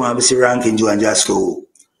everybody want to see Ranking Joe and JAH Screw.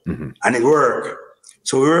 And it work.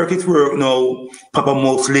 So we work now. Papa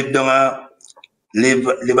Moke's live a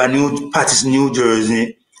New Patterson, New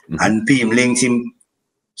Jersey, and PM linked him.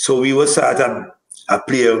 So we will start a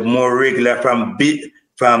play more regular from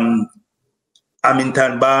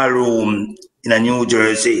Hamilton Ballroom in a New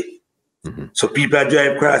Jersey. So people are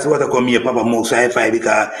drive across water come here, Papa Moke's hi-fi,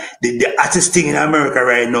 because the hottest thing in America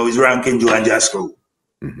right now is Ranking Joe and JAH Screw.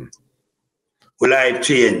 We life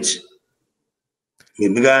change.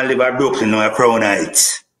 We're going to live at Brooklyn now at Crown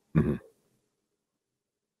Heights.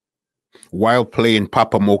 While playing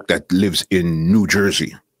Papa Moke that lives in New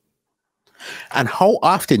Jersey. And how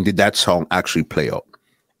often did that song actually play out?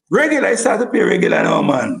 Regular, I started to play regular now,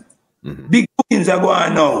 man. Big bookings are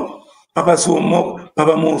going now. Papa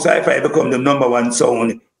Moke's hi-fi become the #1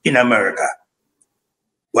 sound in America.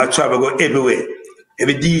 We travel go everywhere.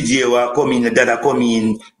 Every DJ will come in, the data come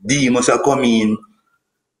in, Demos are come in,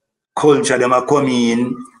 Culture them are come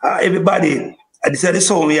in. Everybody, this is the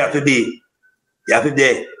song we have to be. You have to be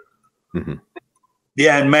there.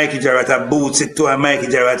 Behind Mikey Gerard, a boots it to a Mikey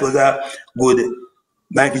Gerard was a good.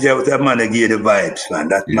 Mikey Gerard was a man that gave the vibes, man.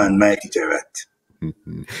 That man, Mikey Gerard.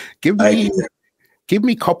 Give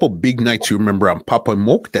me a couple big nights you remember on Papa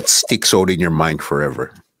Moke that sticks out in your mind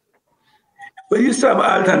forever. Well, you used to have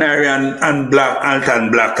Alton and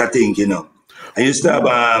Black, I think, you know. I used to have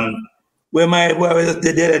where was the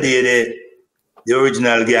other day, the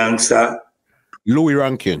original gangster. Louis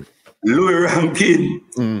Rankin. Louis Rankin.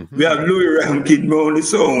 We have Louis Rankin on the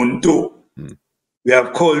sound too. We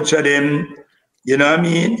have Culture them, you know what I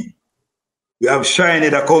mean? We have Shiny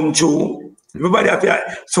that come through. Everybody have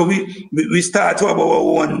to, so we start to have our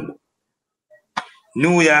own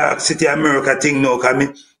New York City, America thing now,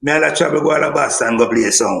 because I like travel go all to Boston and go play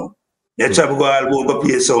a song. I travel go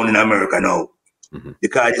play a song in America now.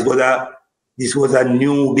 Because this was a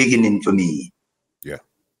new beginning for me. Yeah.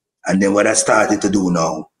 And then what I started to do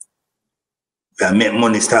now, I make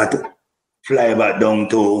money, start to fly back down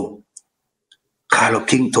to call up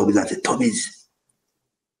King Tubbies and say, Tubbies,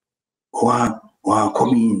 want come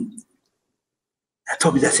in? And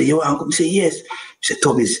Tubbies, I say, you want to come? He say, yes. He said,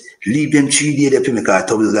 Tubbies, leave them 3 days there for me, because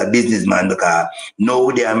Tubbies was a businessman, because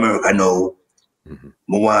now they're America now. I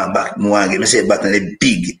want to get myself back in the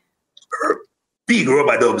big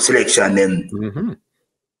rubber dub selection then.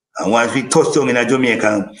 And once we touch down in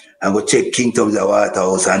Jamaica and go check King Tubbies at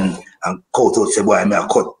Waterhouse and cut out, say, boy, I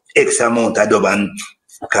cut X amount of dub, and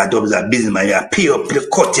because dub is a businessman, you pay up the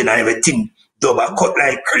cutting and everything. Dub are cut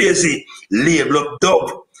like crazy. Label up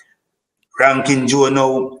dub. Ranking Joe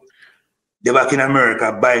now, they back in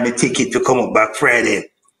America buying a ticket to come up back Friday.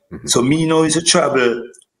 So me now is to travel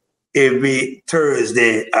every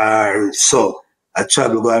Thursday or so. I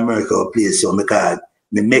travel go to America or place so because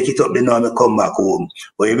Me make it up, then now I come back home.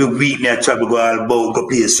 But every week me I travel go all about, go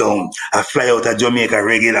play a song. I fly out of Jamaica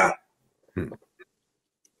regular.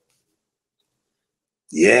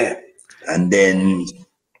 Yeah. And then,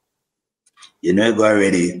 you know, I go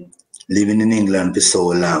already living in England for so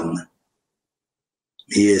long.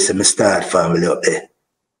 Yes, I start family up there.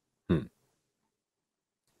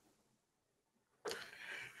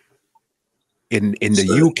 In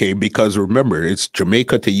the UK, because remember, it's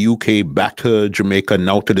Jamaica to UK, back to Jamaica,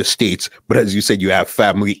 now to the States. But as you said, you have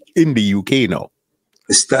family in the UK now.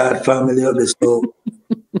 I start family up there, so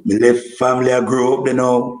me left family, I grew up, you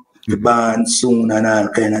know, the band soon and all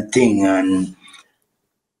kind of thing,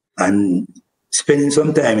 and spending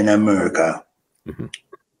some time in America.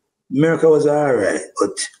 America was all right,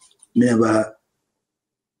 but me never,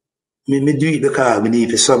 me do it because we need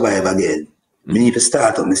to survive again. We need to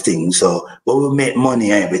start up this thing. So, but we make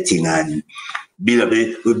money and everything and we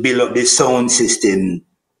build up the sound system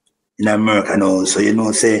in America now. So, you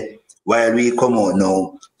know, say, while we come out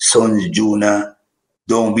now, Sons Junior,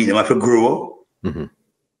 don't beat them have to grow. You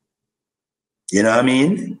know what I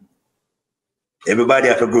mean? Everybody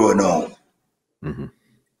have to grow now.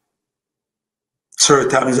 Sir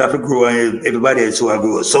Thomas have to grow and everybody else will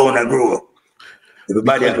grow. Sound will grow.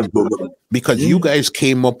 Everybody have to grow. Because you guys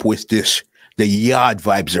came up with this, the yard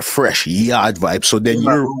vibes are fresh, yard vibes. So then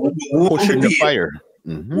you're pushing the fire.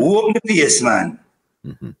 Open the pace, man.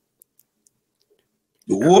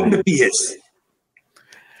 Open the pace.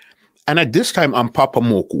 And at this time on Papa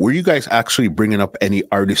Moke, were you guys actually bringing up any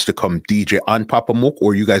artists to come DJ on Papa Moke,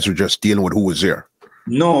 or you guys were just dealing with who was there?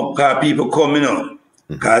 No, because people coming up.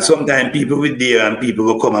 Because sometimes people will there and people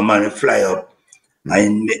will come and man fly up.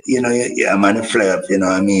 And, you know, yeah, man fly up, you know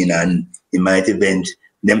what I mean? And in my event,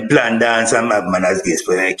 them plan dance and have man as guests,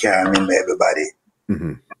 but I can't remember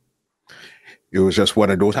everybody. It was just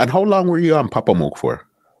one of those. And how long were you on Papa Moke for?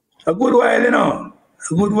 A good while, you know.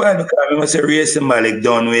 A good while, because I must say Symbolic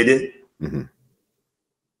done with it.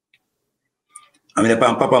 I mean,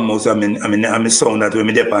 upon Papa Moke, I'm a sound that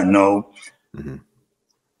we depend now.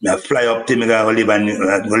 I fly up to me, go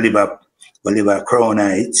live at Crown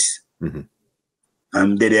Heights.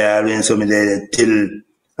 I'm there, and so me there till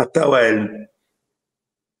after a while.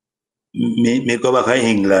 Me go back to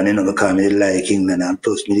England, you know, because me like England, and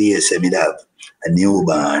plus me there say me have a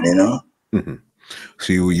newborn, you know.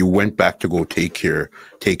 So you went back to go take care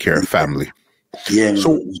of family. Yeah.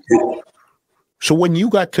 So when you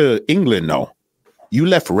got to England now, you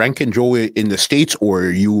left Rankin Joe in the States,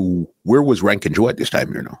 or where was Rankin Joe at this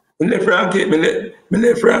time here now? Me left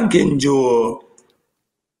Rankin Joe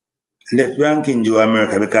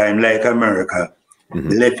America because I like America.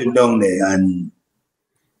 Me left him down there,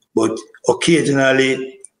 but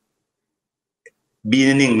occasionally being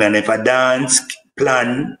in England, if a dance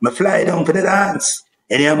plan, I fly down for the dance.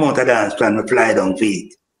 Any amount of dance plan, I fly down for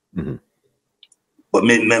it. But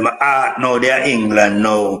my art now, they are England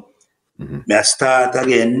now. I start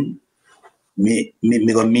again. Me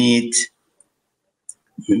go meet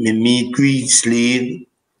Green Sleeve,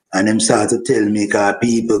 and them start to tell me,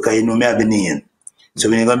 because you know me have a name. So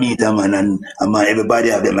when you go meet a man, and everybody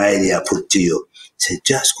have them idea put to you. Say,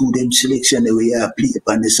 just go them selection the way you play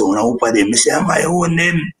upon the sound. I hope them. I say, I own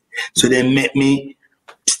them. So they make me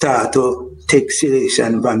start to take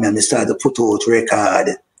selection from me, and I start to put out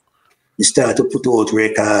record.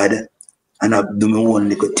 And I do my own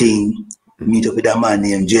little thing. Meet up with a man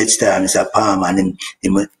named Jetstar, Mr. Palmer, and him,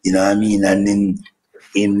 you know what I mean? And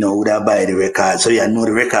him know would I buy the record. So yeah, I know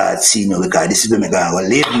the record scene now, because this is where I'm going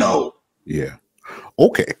to live now. Yeah.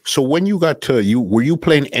 Okay. So when you got to were you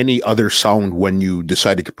playing any other sound when you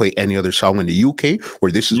decided to play any other song in the UK, or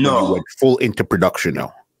this is when you went full into production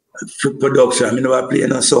now? For production, I never play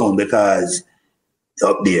no song because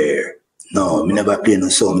up there, no, I never play no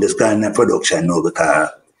song. Just kind of production now because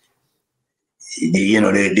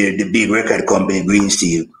the big record company, Green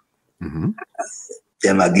Steel, them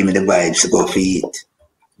give me the vibes to go feed,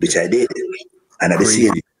 which I did. And at the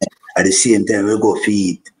same time, we go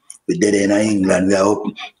feed. We did it in England. We are up.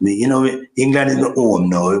 England is my home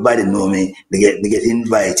now. Everybody know me. They get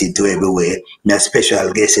invited to everywhere. Me a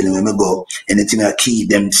special guest, and when I go, anything I keep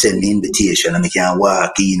them send the invitation, and I can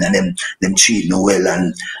walk in, and them treat me well.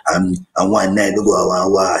 And one night we go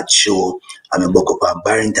and watch show, and I book up on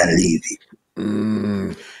Barrington Levy.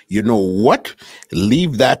 You know what?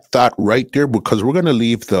 Leave that thought right there, because we're going to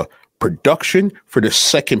leave the production for the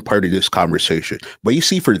second part of this conversation. But you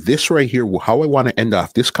see, for this right here, how I want to end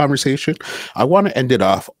off this conversation, I want to end it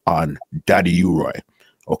off on Daddy URoy.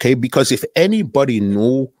 Okay? Because if anybody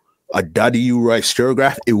know a Daddy URoy Stur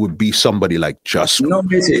Gav, it would be somebody like Just. No,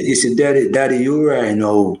 it's a Daddy URoy,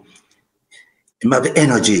 him have the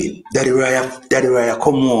energy. Daddy Raya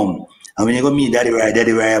come home. And when you go meet Daddy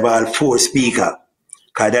Raya have all 4 speakers.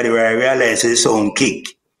 Because Daddy Raya realizes the sound kick.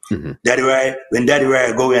 When Daddy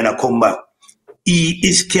Raya go in and come back, he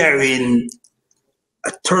is carrying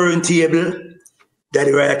a turntable.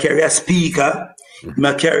 Daddy Raya carry a speaker. He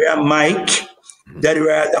might carry a mic. Daddy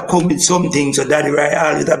Raya come with something. So Daddy Raya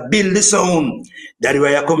always build the sound. Daddy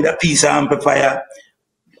Raya come with a piece of amplifier.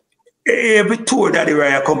 Every tour Daddy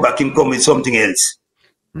Raya come back, him come with something else.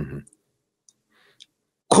 But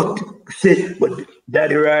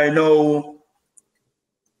Daddy Raya know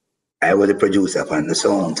I was a producer on the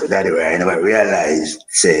song, so Daddy Raya never realized,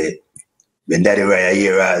 say, when Daddy Raya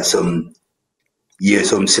hear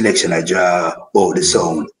some selection I draw about the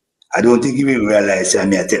song, I don't think he will realize I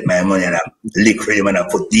take my money and I lick for him and I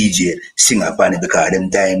put DJ sing upon it because them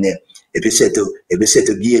time there. If you say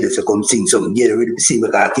to Gator to come sing something, Gator really see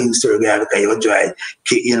because King Stur Gav because you dry,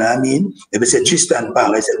 you know what I mean? If you say Tristan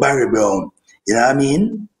Palmer, I say Barry Brown, you know what I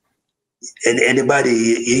mean? And anybody,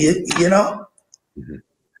 you know?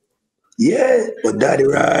 Yeah, but Daddy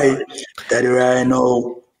Raya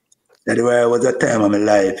was a time of my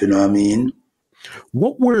life, you know what I mean?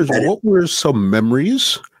 What were some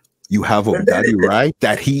memories you have of Daddy Raya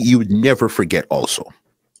that you would never forget also?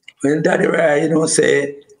 Well, Daddy Raya, you know,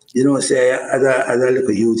 say as a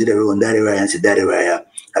little youth around Daddy Raya and say Daddy Raya,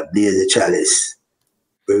 I blaze the chalice.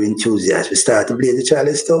 Very enthusiastic. We start to blaze the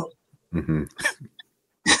chalice though.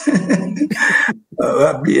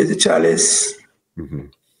 I blaze the chalice.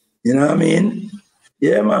 You know what I mean?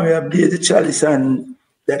 Yeah, man, we have blaze the chalice and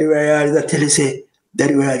Daddy Raya always tell you say,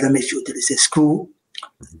 Daddy Raya make sure tell you say, screw.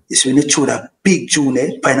 It's when you throw that big tune,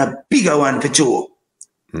 find a bigger one for throw.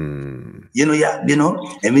 You know,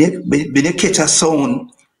 and when you catch a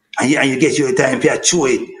sound and you get your time to throw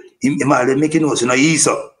it, you might make it noise, ease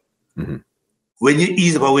up. When you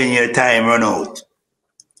ease up when your time run out.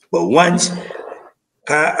 But once,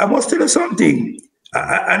 I must tell you something,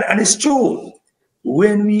 and it's true.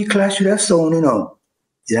 When we clash with a sound,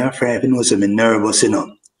 you're afraid to know something nervous, You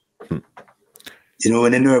know,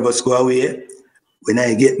 when the nervous go away, when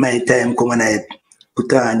I get my time come and I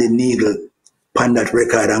put on the needle on that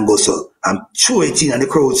record and go so, I'm throw it in and the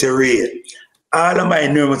crowd say, Ray, all of my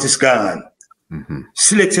nervous is gone.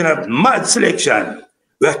 Selection of mad selection.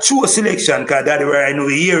 We are true selection because Daddy Raya, I know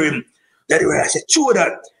we hear him. Daddy Raya said, true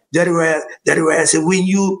that. Daddy Raya said, when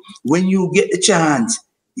you get the chance,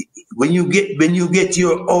 when you get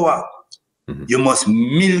your hour, you must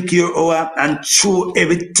milk your hour and throw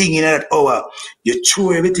everything in that hour. You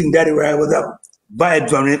throw everything. Daddy Raya was a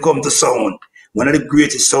vibe when it comes to sound. One of the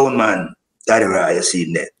greatest sound man, Daddy Raya, you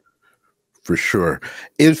seen that. For sure.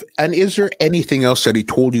 Is there anything else that he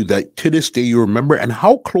told you that to this day you remember? And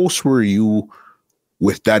how close were you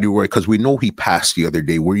with Daddy Roy? Because we know he passed the other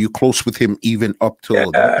day. Were you close with him even up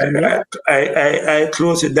till I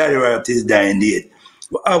close with Daddy Roy up to his dying date.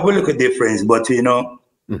 I will look at difference, but we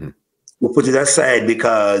put it aside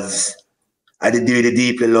because I did really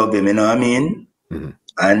deeply love him, you know what I mean?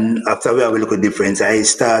 And after we have a look at difference, I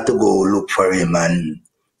start to go look for him and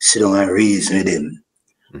sit down and reason with him.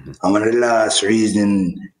 And one of the last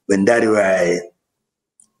reason when Daddy Roy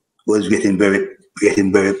was getting very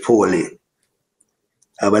poorly,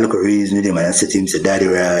 I have a look at reason with him and I said to him, say, Daddy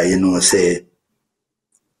Roy, say,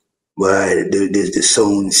 why there's the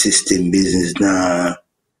sound system business now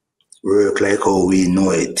work like how we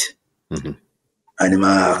know it. And he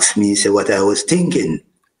asked me, say, what I was thinking.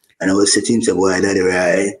 And I was saying to him, say, boy, Daddy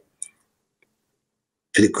Roy,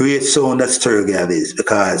 for the great sound that Stur Gav is,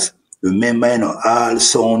 because remember, all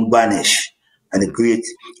sound vanish. And the great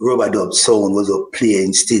rubber dub sound was up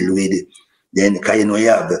playing still with it. Then, because you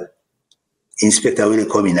have Inspector Willie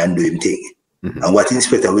come in and do him thing. And what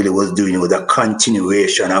Inspector Willie was doing was a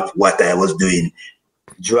continuation of what I was doing.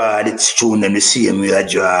 Draw it, tune them the same way I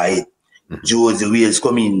draw it. Josie Wales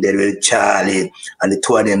come in there with Charlie, and the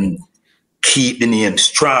two of them keep the name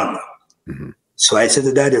strong. So I said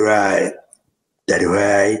to Daddy Roy,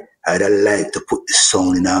 I'd like to put the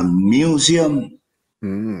sound in a museum.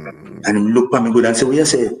 And he looked at me good and said, what you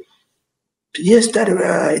say? Yes, Daddy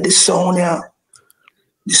Roy, the sound here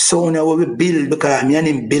what we build because me and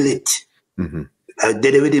him build it. I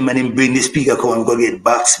did it with him and him bring the speaker come and go get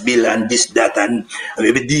box bill and this, that, and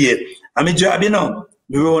every day. And my job, we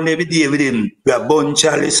run every day with him. We have Bun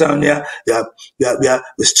Charlie sound there.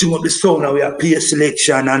 We string up the sound and we have play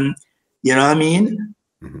selection and you know what I mean?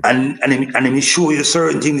 And he show you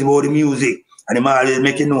certain things about the music. And he always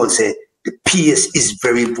make you know say the pace is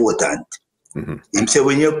very important. Him say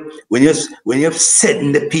when you're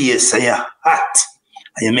setting the pace and you're hot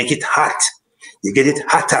and you make it hot, you get it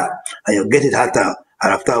hotter and you get it hotter.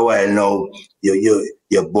 And after a while now,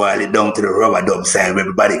 you boil it down to the rubber dub side where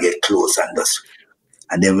everybody get close and dust.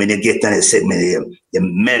 And then when you get on the segment, you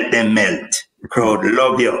melt them melt. The crowd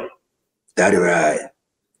love you. Daddy Rai.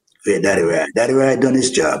 Wait, Daddy Rai. Daddy Rai done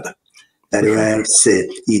his job. Daddy Rai said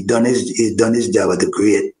he done his job as a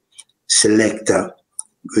great selector,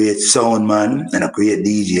 great sound man, and a great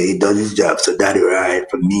DJ. He does his job. So Daddy Rai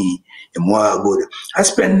for me, and more good. I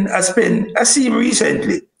see him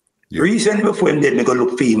recently. Yeah. Recently before him dead, I go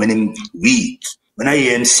look for him when him weak. When I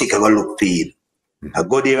hear him sick, I go look for him. I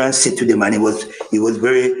go there and sit with him, and he was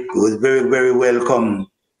very very welcome.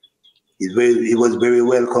 He was very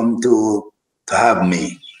welcome to have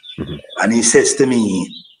me. And he says to me,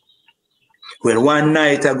 well, one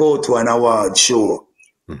night I go to an award show,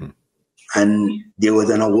 and there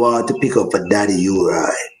was an award to pick up for Daddy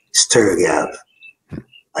URoy, Stur Gav.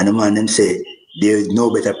 And the man them said, there is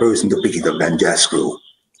no better person to pick it up than JAH Crew.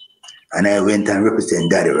 And I went and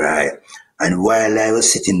represented Daddy Rai. And while I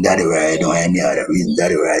was sitting Daddy Rai, I don't have any other reason,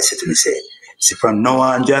 Daddy Rai said to me, say, from now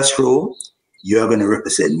on, JAH Crew, you're going to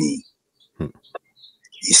represent me.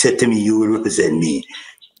 He said to me, you will represent me.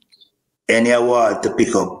 Any award to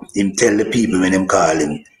pick up, him tell the people when them call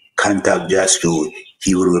him, contact JAH Crew,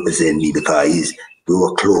 he will represent me because we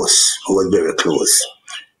were close. We were very close.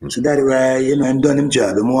 So Daddy Rai, I'm done him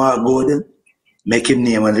job. I'm more good, make him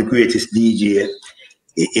name one of the greatest DJ.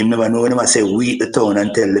 He never know him. I say, weed the town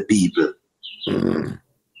and tell the people.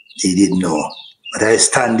 He didn't know. But I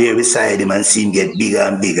stand there beside him and see him get bigger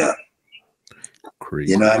and bigger.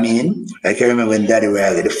 Crazy. You know what I mean? I can remember when Daddy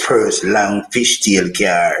Rai got the first long fishtail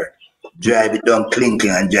car, drive it down Clinking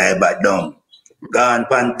and drive back down. Gone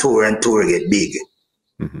pan tour and tour get big.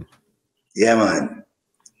 Yeah, man.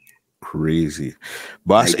 Crazy,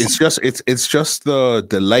 boss. It's just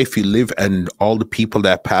the life you live and all the people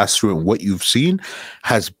that pass through and what you've seen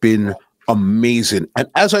has been amazing. And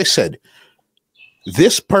as I said,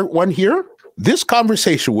 this part one here, this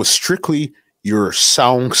conversation was strictly your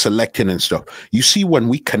sound selecting and stuff. You see, when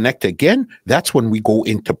we connect again, that's when we go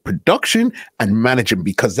into production and managing,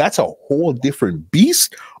 because that's a whole different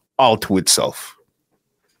beast all to itself.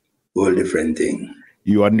 Whole different thing.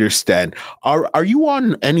 You understand. Are you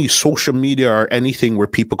on any social media or anything where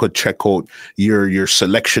people could check out your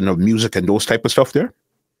selection of music and those type of stuff there?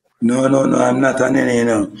 No, I'm not on any,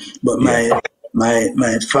 But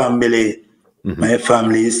my family, my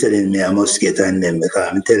family is telling me I must get on them, because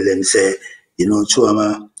I'm telling them, say,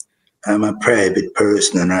 true, I'm a private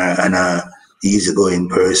person and a easygoing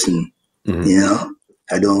person.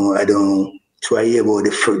 I don't try about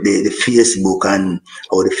the Facebook and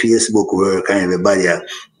how the Facebook work, and everybody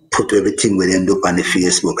put everything with them up on the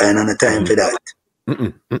Facebook. I don't have time for that.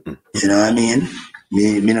 You know what I mean?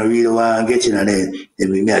 Me not really want to get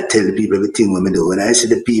me I tell the people everything what I do. When I see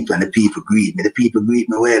the people and the people greet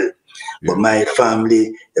me well. But my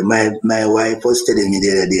family, my wife was telling me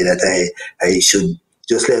the other day that I should,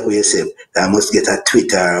 just like we said, I must get a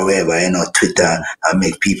Twitter or whatever, Twitter, and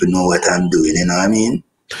make people know what I'm doing, you know what I mean?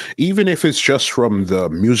 Even if it's just from the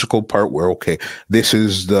musical part where, okay, this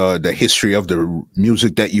is the history of the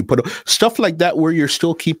music that you put, stuff like that, where you're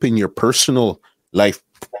still keeping your personal life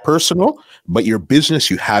personal, but your business,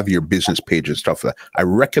 you have your business page and stuff like that. I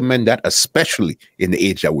recommend that, especially in the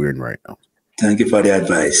age that we're in right now. Thank you for the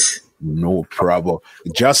advice. No problem.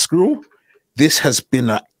 JAH Crew, this has been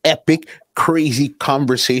an epic, crazy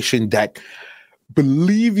conversation that,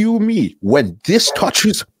 believe you me, when this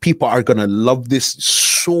touches, people are going to love this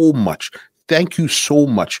so much. Thank you so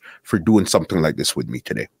much for doing something like this with me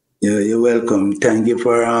today. Yeah, you're welcome. Thank you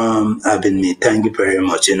for having me. Thank you very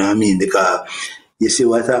much. You know what I mean? Because you see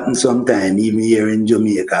what happens sometimes, even here in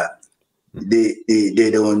Jamaica, they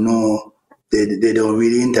don't know, they don't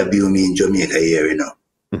really interview me in Jamaica here,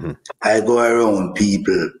 I go around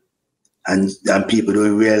people and people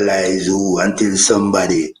don't realize who until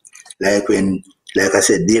somebody, like I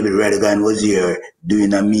said, David Radigan was here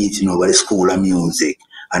doing a meeting over the School of Music,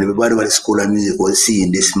 and everybody over the School of Music was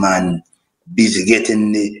seeing this man busy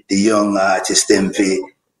getting the young artists them to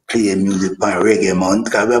play music on Reggae Month,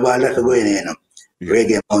 because we have all that going in,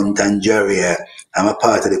 Reggae Month and Jaria. I'm a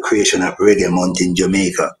part of the creation of Reggae Month in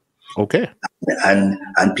Jamaica. Okay.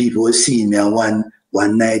 And people were seeing me, and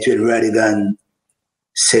one night when Radigan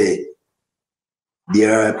said,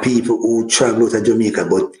 there are people who travel out of Jamaica,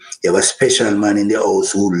 but you have a special man in the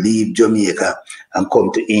house who leave Jamaica and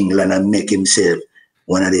come to England and make himself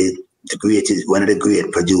one of the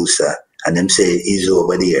great producer. And them say he's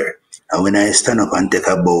over there. And when I stand up and take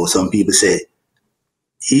a bow, some people say,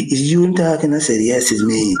 is you talking? I said, yes, it's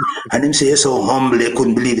me. And them say, you're so humble, they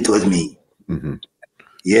couldn't believe it was me.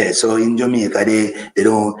 Yeah, so in Jamaica, they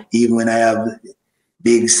don't, even when I have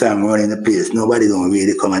Big Sam running the place. Nobody don't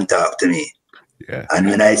really come and talk to me. Yeah. And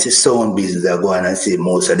when I see sound business, I go on and see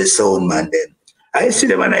most of the sound man them. I see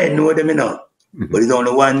them and I know them, But it's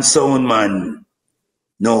only one sound man.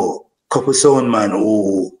 No, couple sound man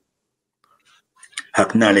who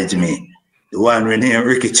acknowledge me. The one named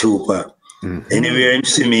Ricky Trooper. Anywhere he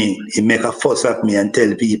see me, he make a fuss at me and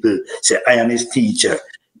tell people, say, I am his teacher.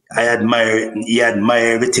 He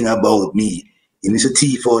admire everything about me. He used to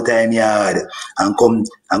tea 4 times yard and come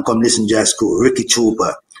listen to school. Ricky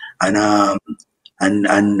Trooper and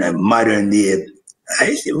modern day.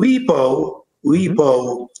 I say, Weepo,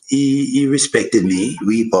 he respected me,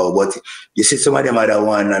 Weepo, but you see some of them other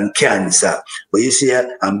one and cancer. But you see,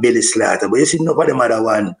 I'm Billy Slaughter. But you see, no of them other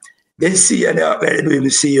one. They see and they act like they don't even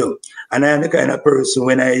see you. And I am the kind of person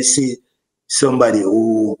when I see somebody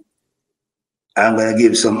who I'm gonna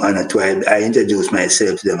give some honor to, I introduce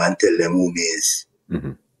myself to them and tell them who me is.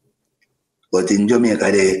 But in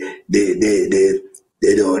Jamaica, they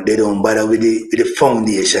don't bother with the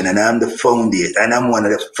foundation, and I'm the foundation, and I'm one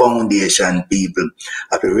of the foundation people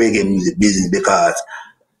of the reggae music business, because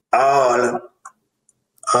all of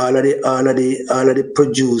the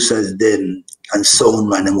producers them and sound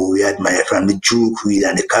man them who we admire, from the Duke Reed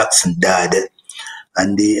and the Coxon Dad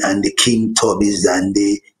and the King Tubbies and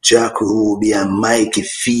the Jack Ruby and Mikey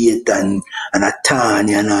Faith and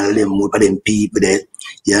Atani and all them people there.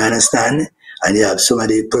 You understand? And you have some of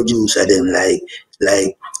the producers them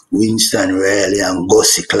like Winston Riley and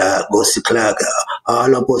Gussie Clark. Gussie Clark,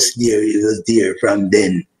 all of us there, it was there from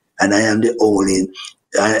then. And I am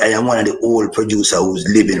I am one of the old producers who's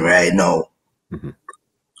living right now,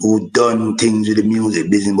 who done things with the music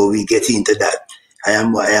business, but we get into that. I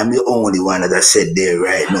am the only one that I said there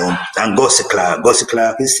right now. And Gussie Clark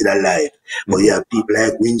is still alive. But you have people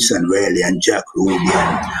like Winston Riley and Jack Ruby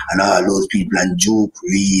and all those people, and Duke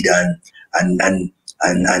Reed and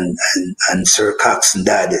Sir Coxon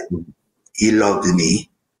Dad. He loved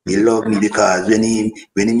me. He loved me because when he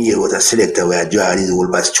was a selector where I draw his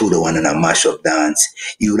old bass through the one and a mash up dance,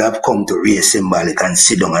 he would have come to raise Symbolic and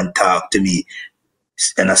sit down and talk to me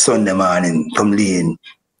on a Sunday morning, come lean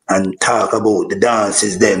and talk about the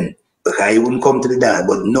dances then. Because he wouldn't come to the dance,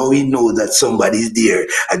 but now he knows that somebody's there.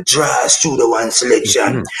 I draw through the one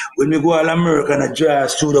selection. When we go all America and I draw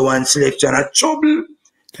through the one selection, I trouble.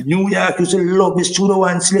 New York used to love this through the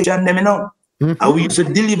one selection, them, And we used to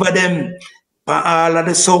deliver them all of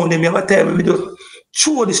the sound, them. Every time we do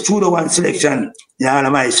throw this through the one selection, all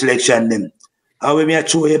of my selection, them. How we may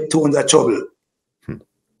throw your tones of trouble.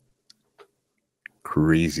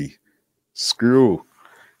 Crazy. Screw.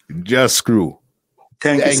 Just Screw.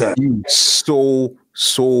 Thank you, sir. You so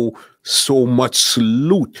much.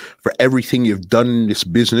 Salute for everything you've done in this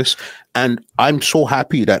business. And I'm so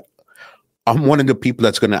happy that I'm one of the people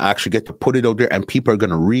that's going to actually get to put it out there, and people are going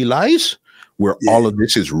to realize where all of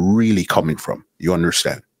this is really coming from. You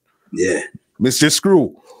understand? Yeah. Mr.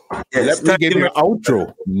 Screw, let me give you an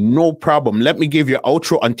outro. No problem. Let me give you an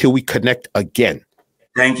outro until we connect again.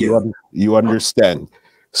 Thank you. You understand?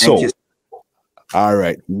 So, all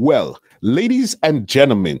right. Well, ladies and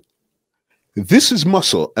gentlemen, this is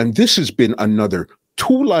Muscle, and this has been another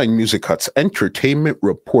Two Line Music Huts Entertainment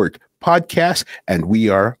Report podcast, and we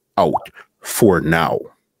are out for now.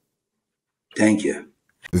 Thank you.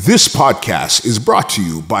 This podcast is brought to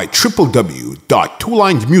you by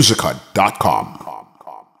www.twolinedmusichut.com.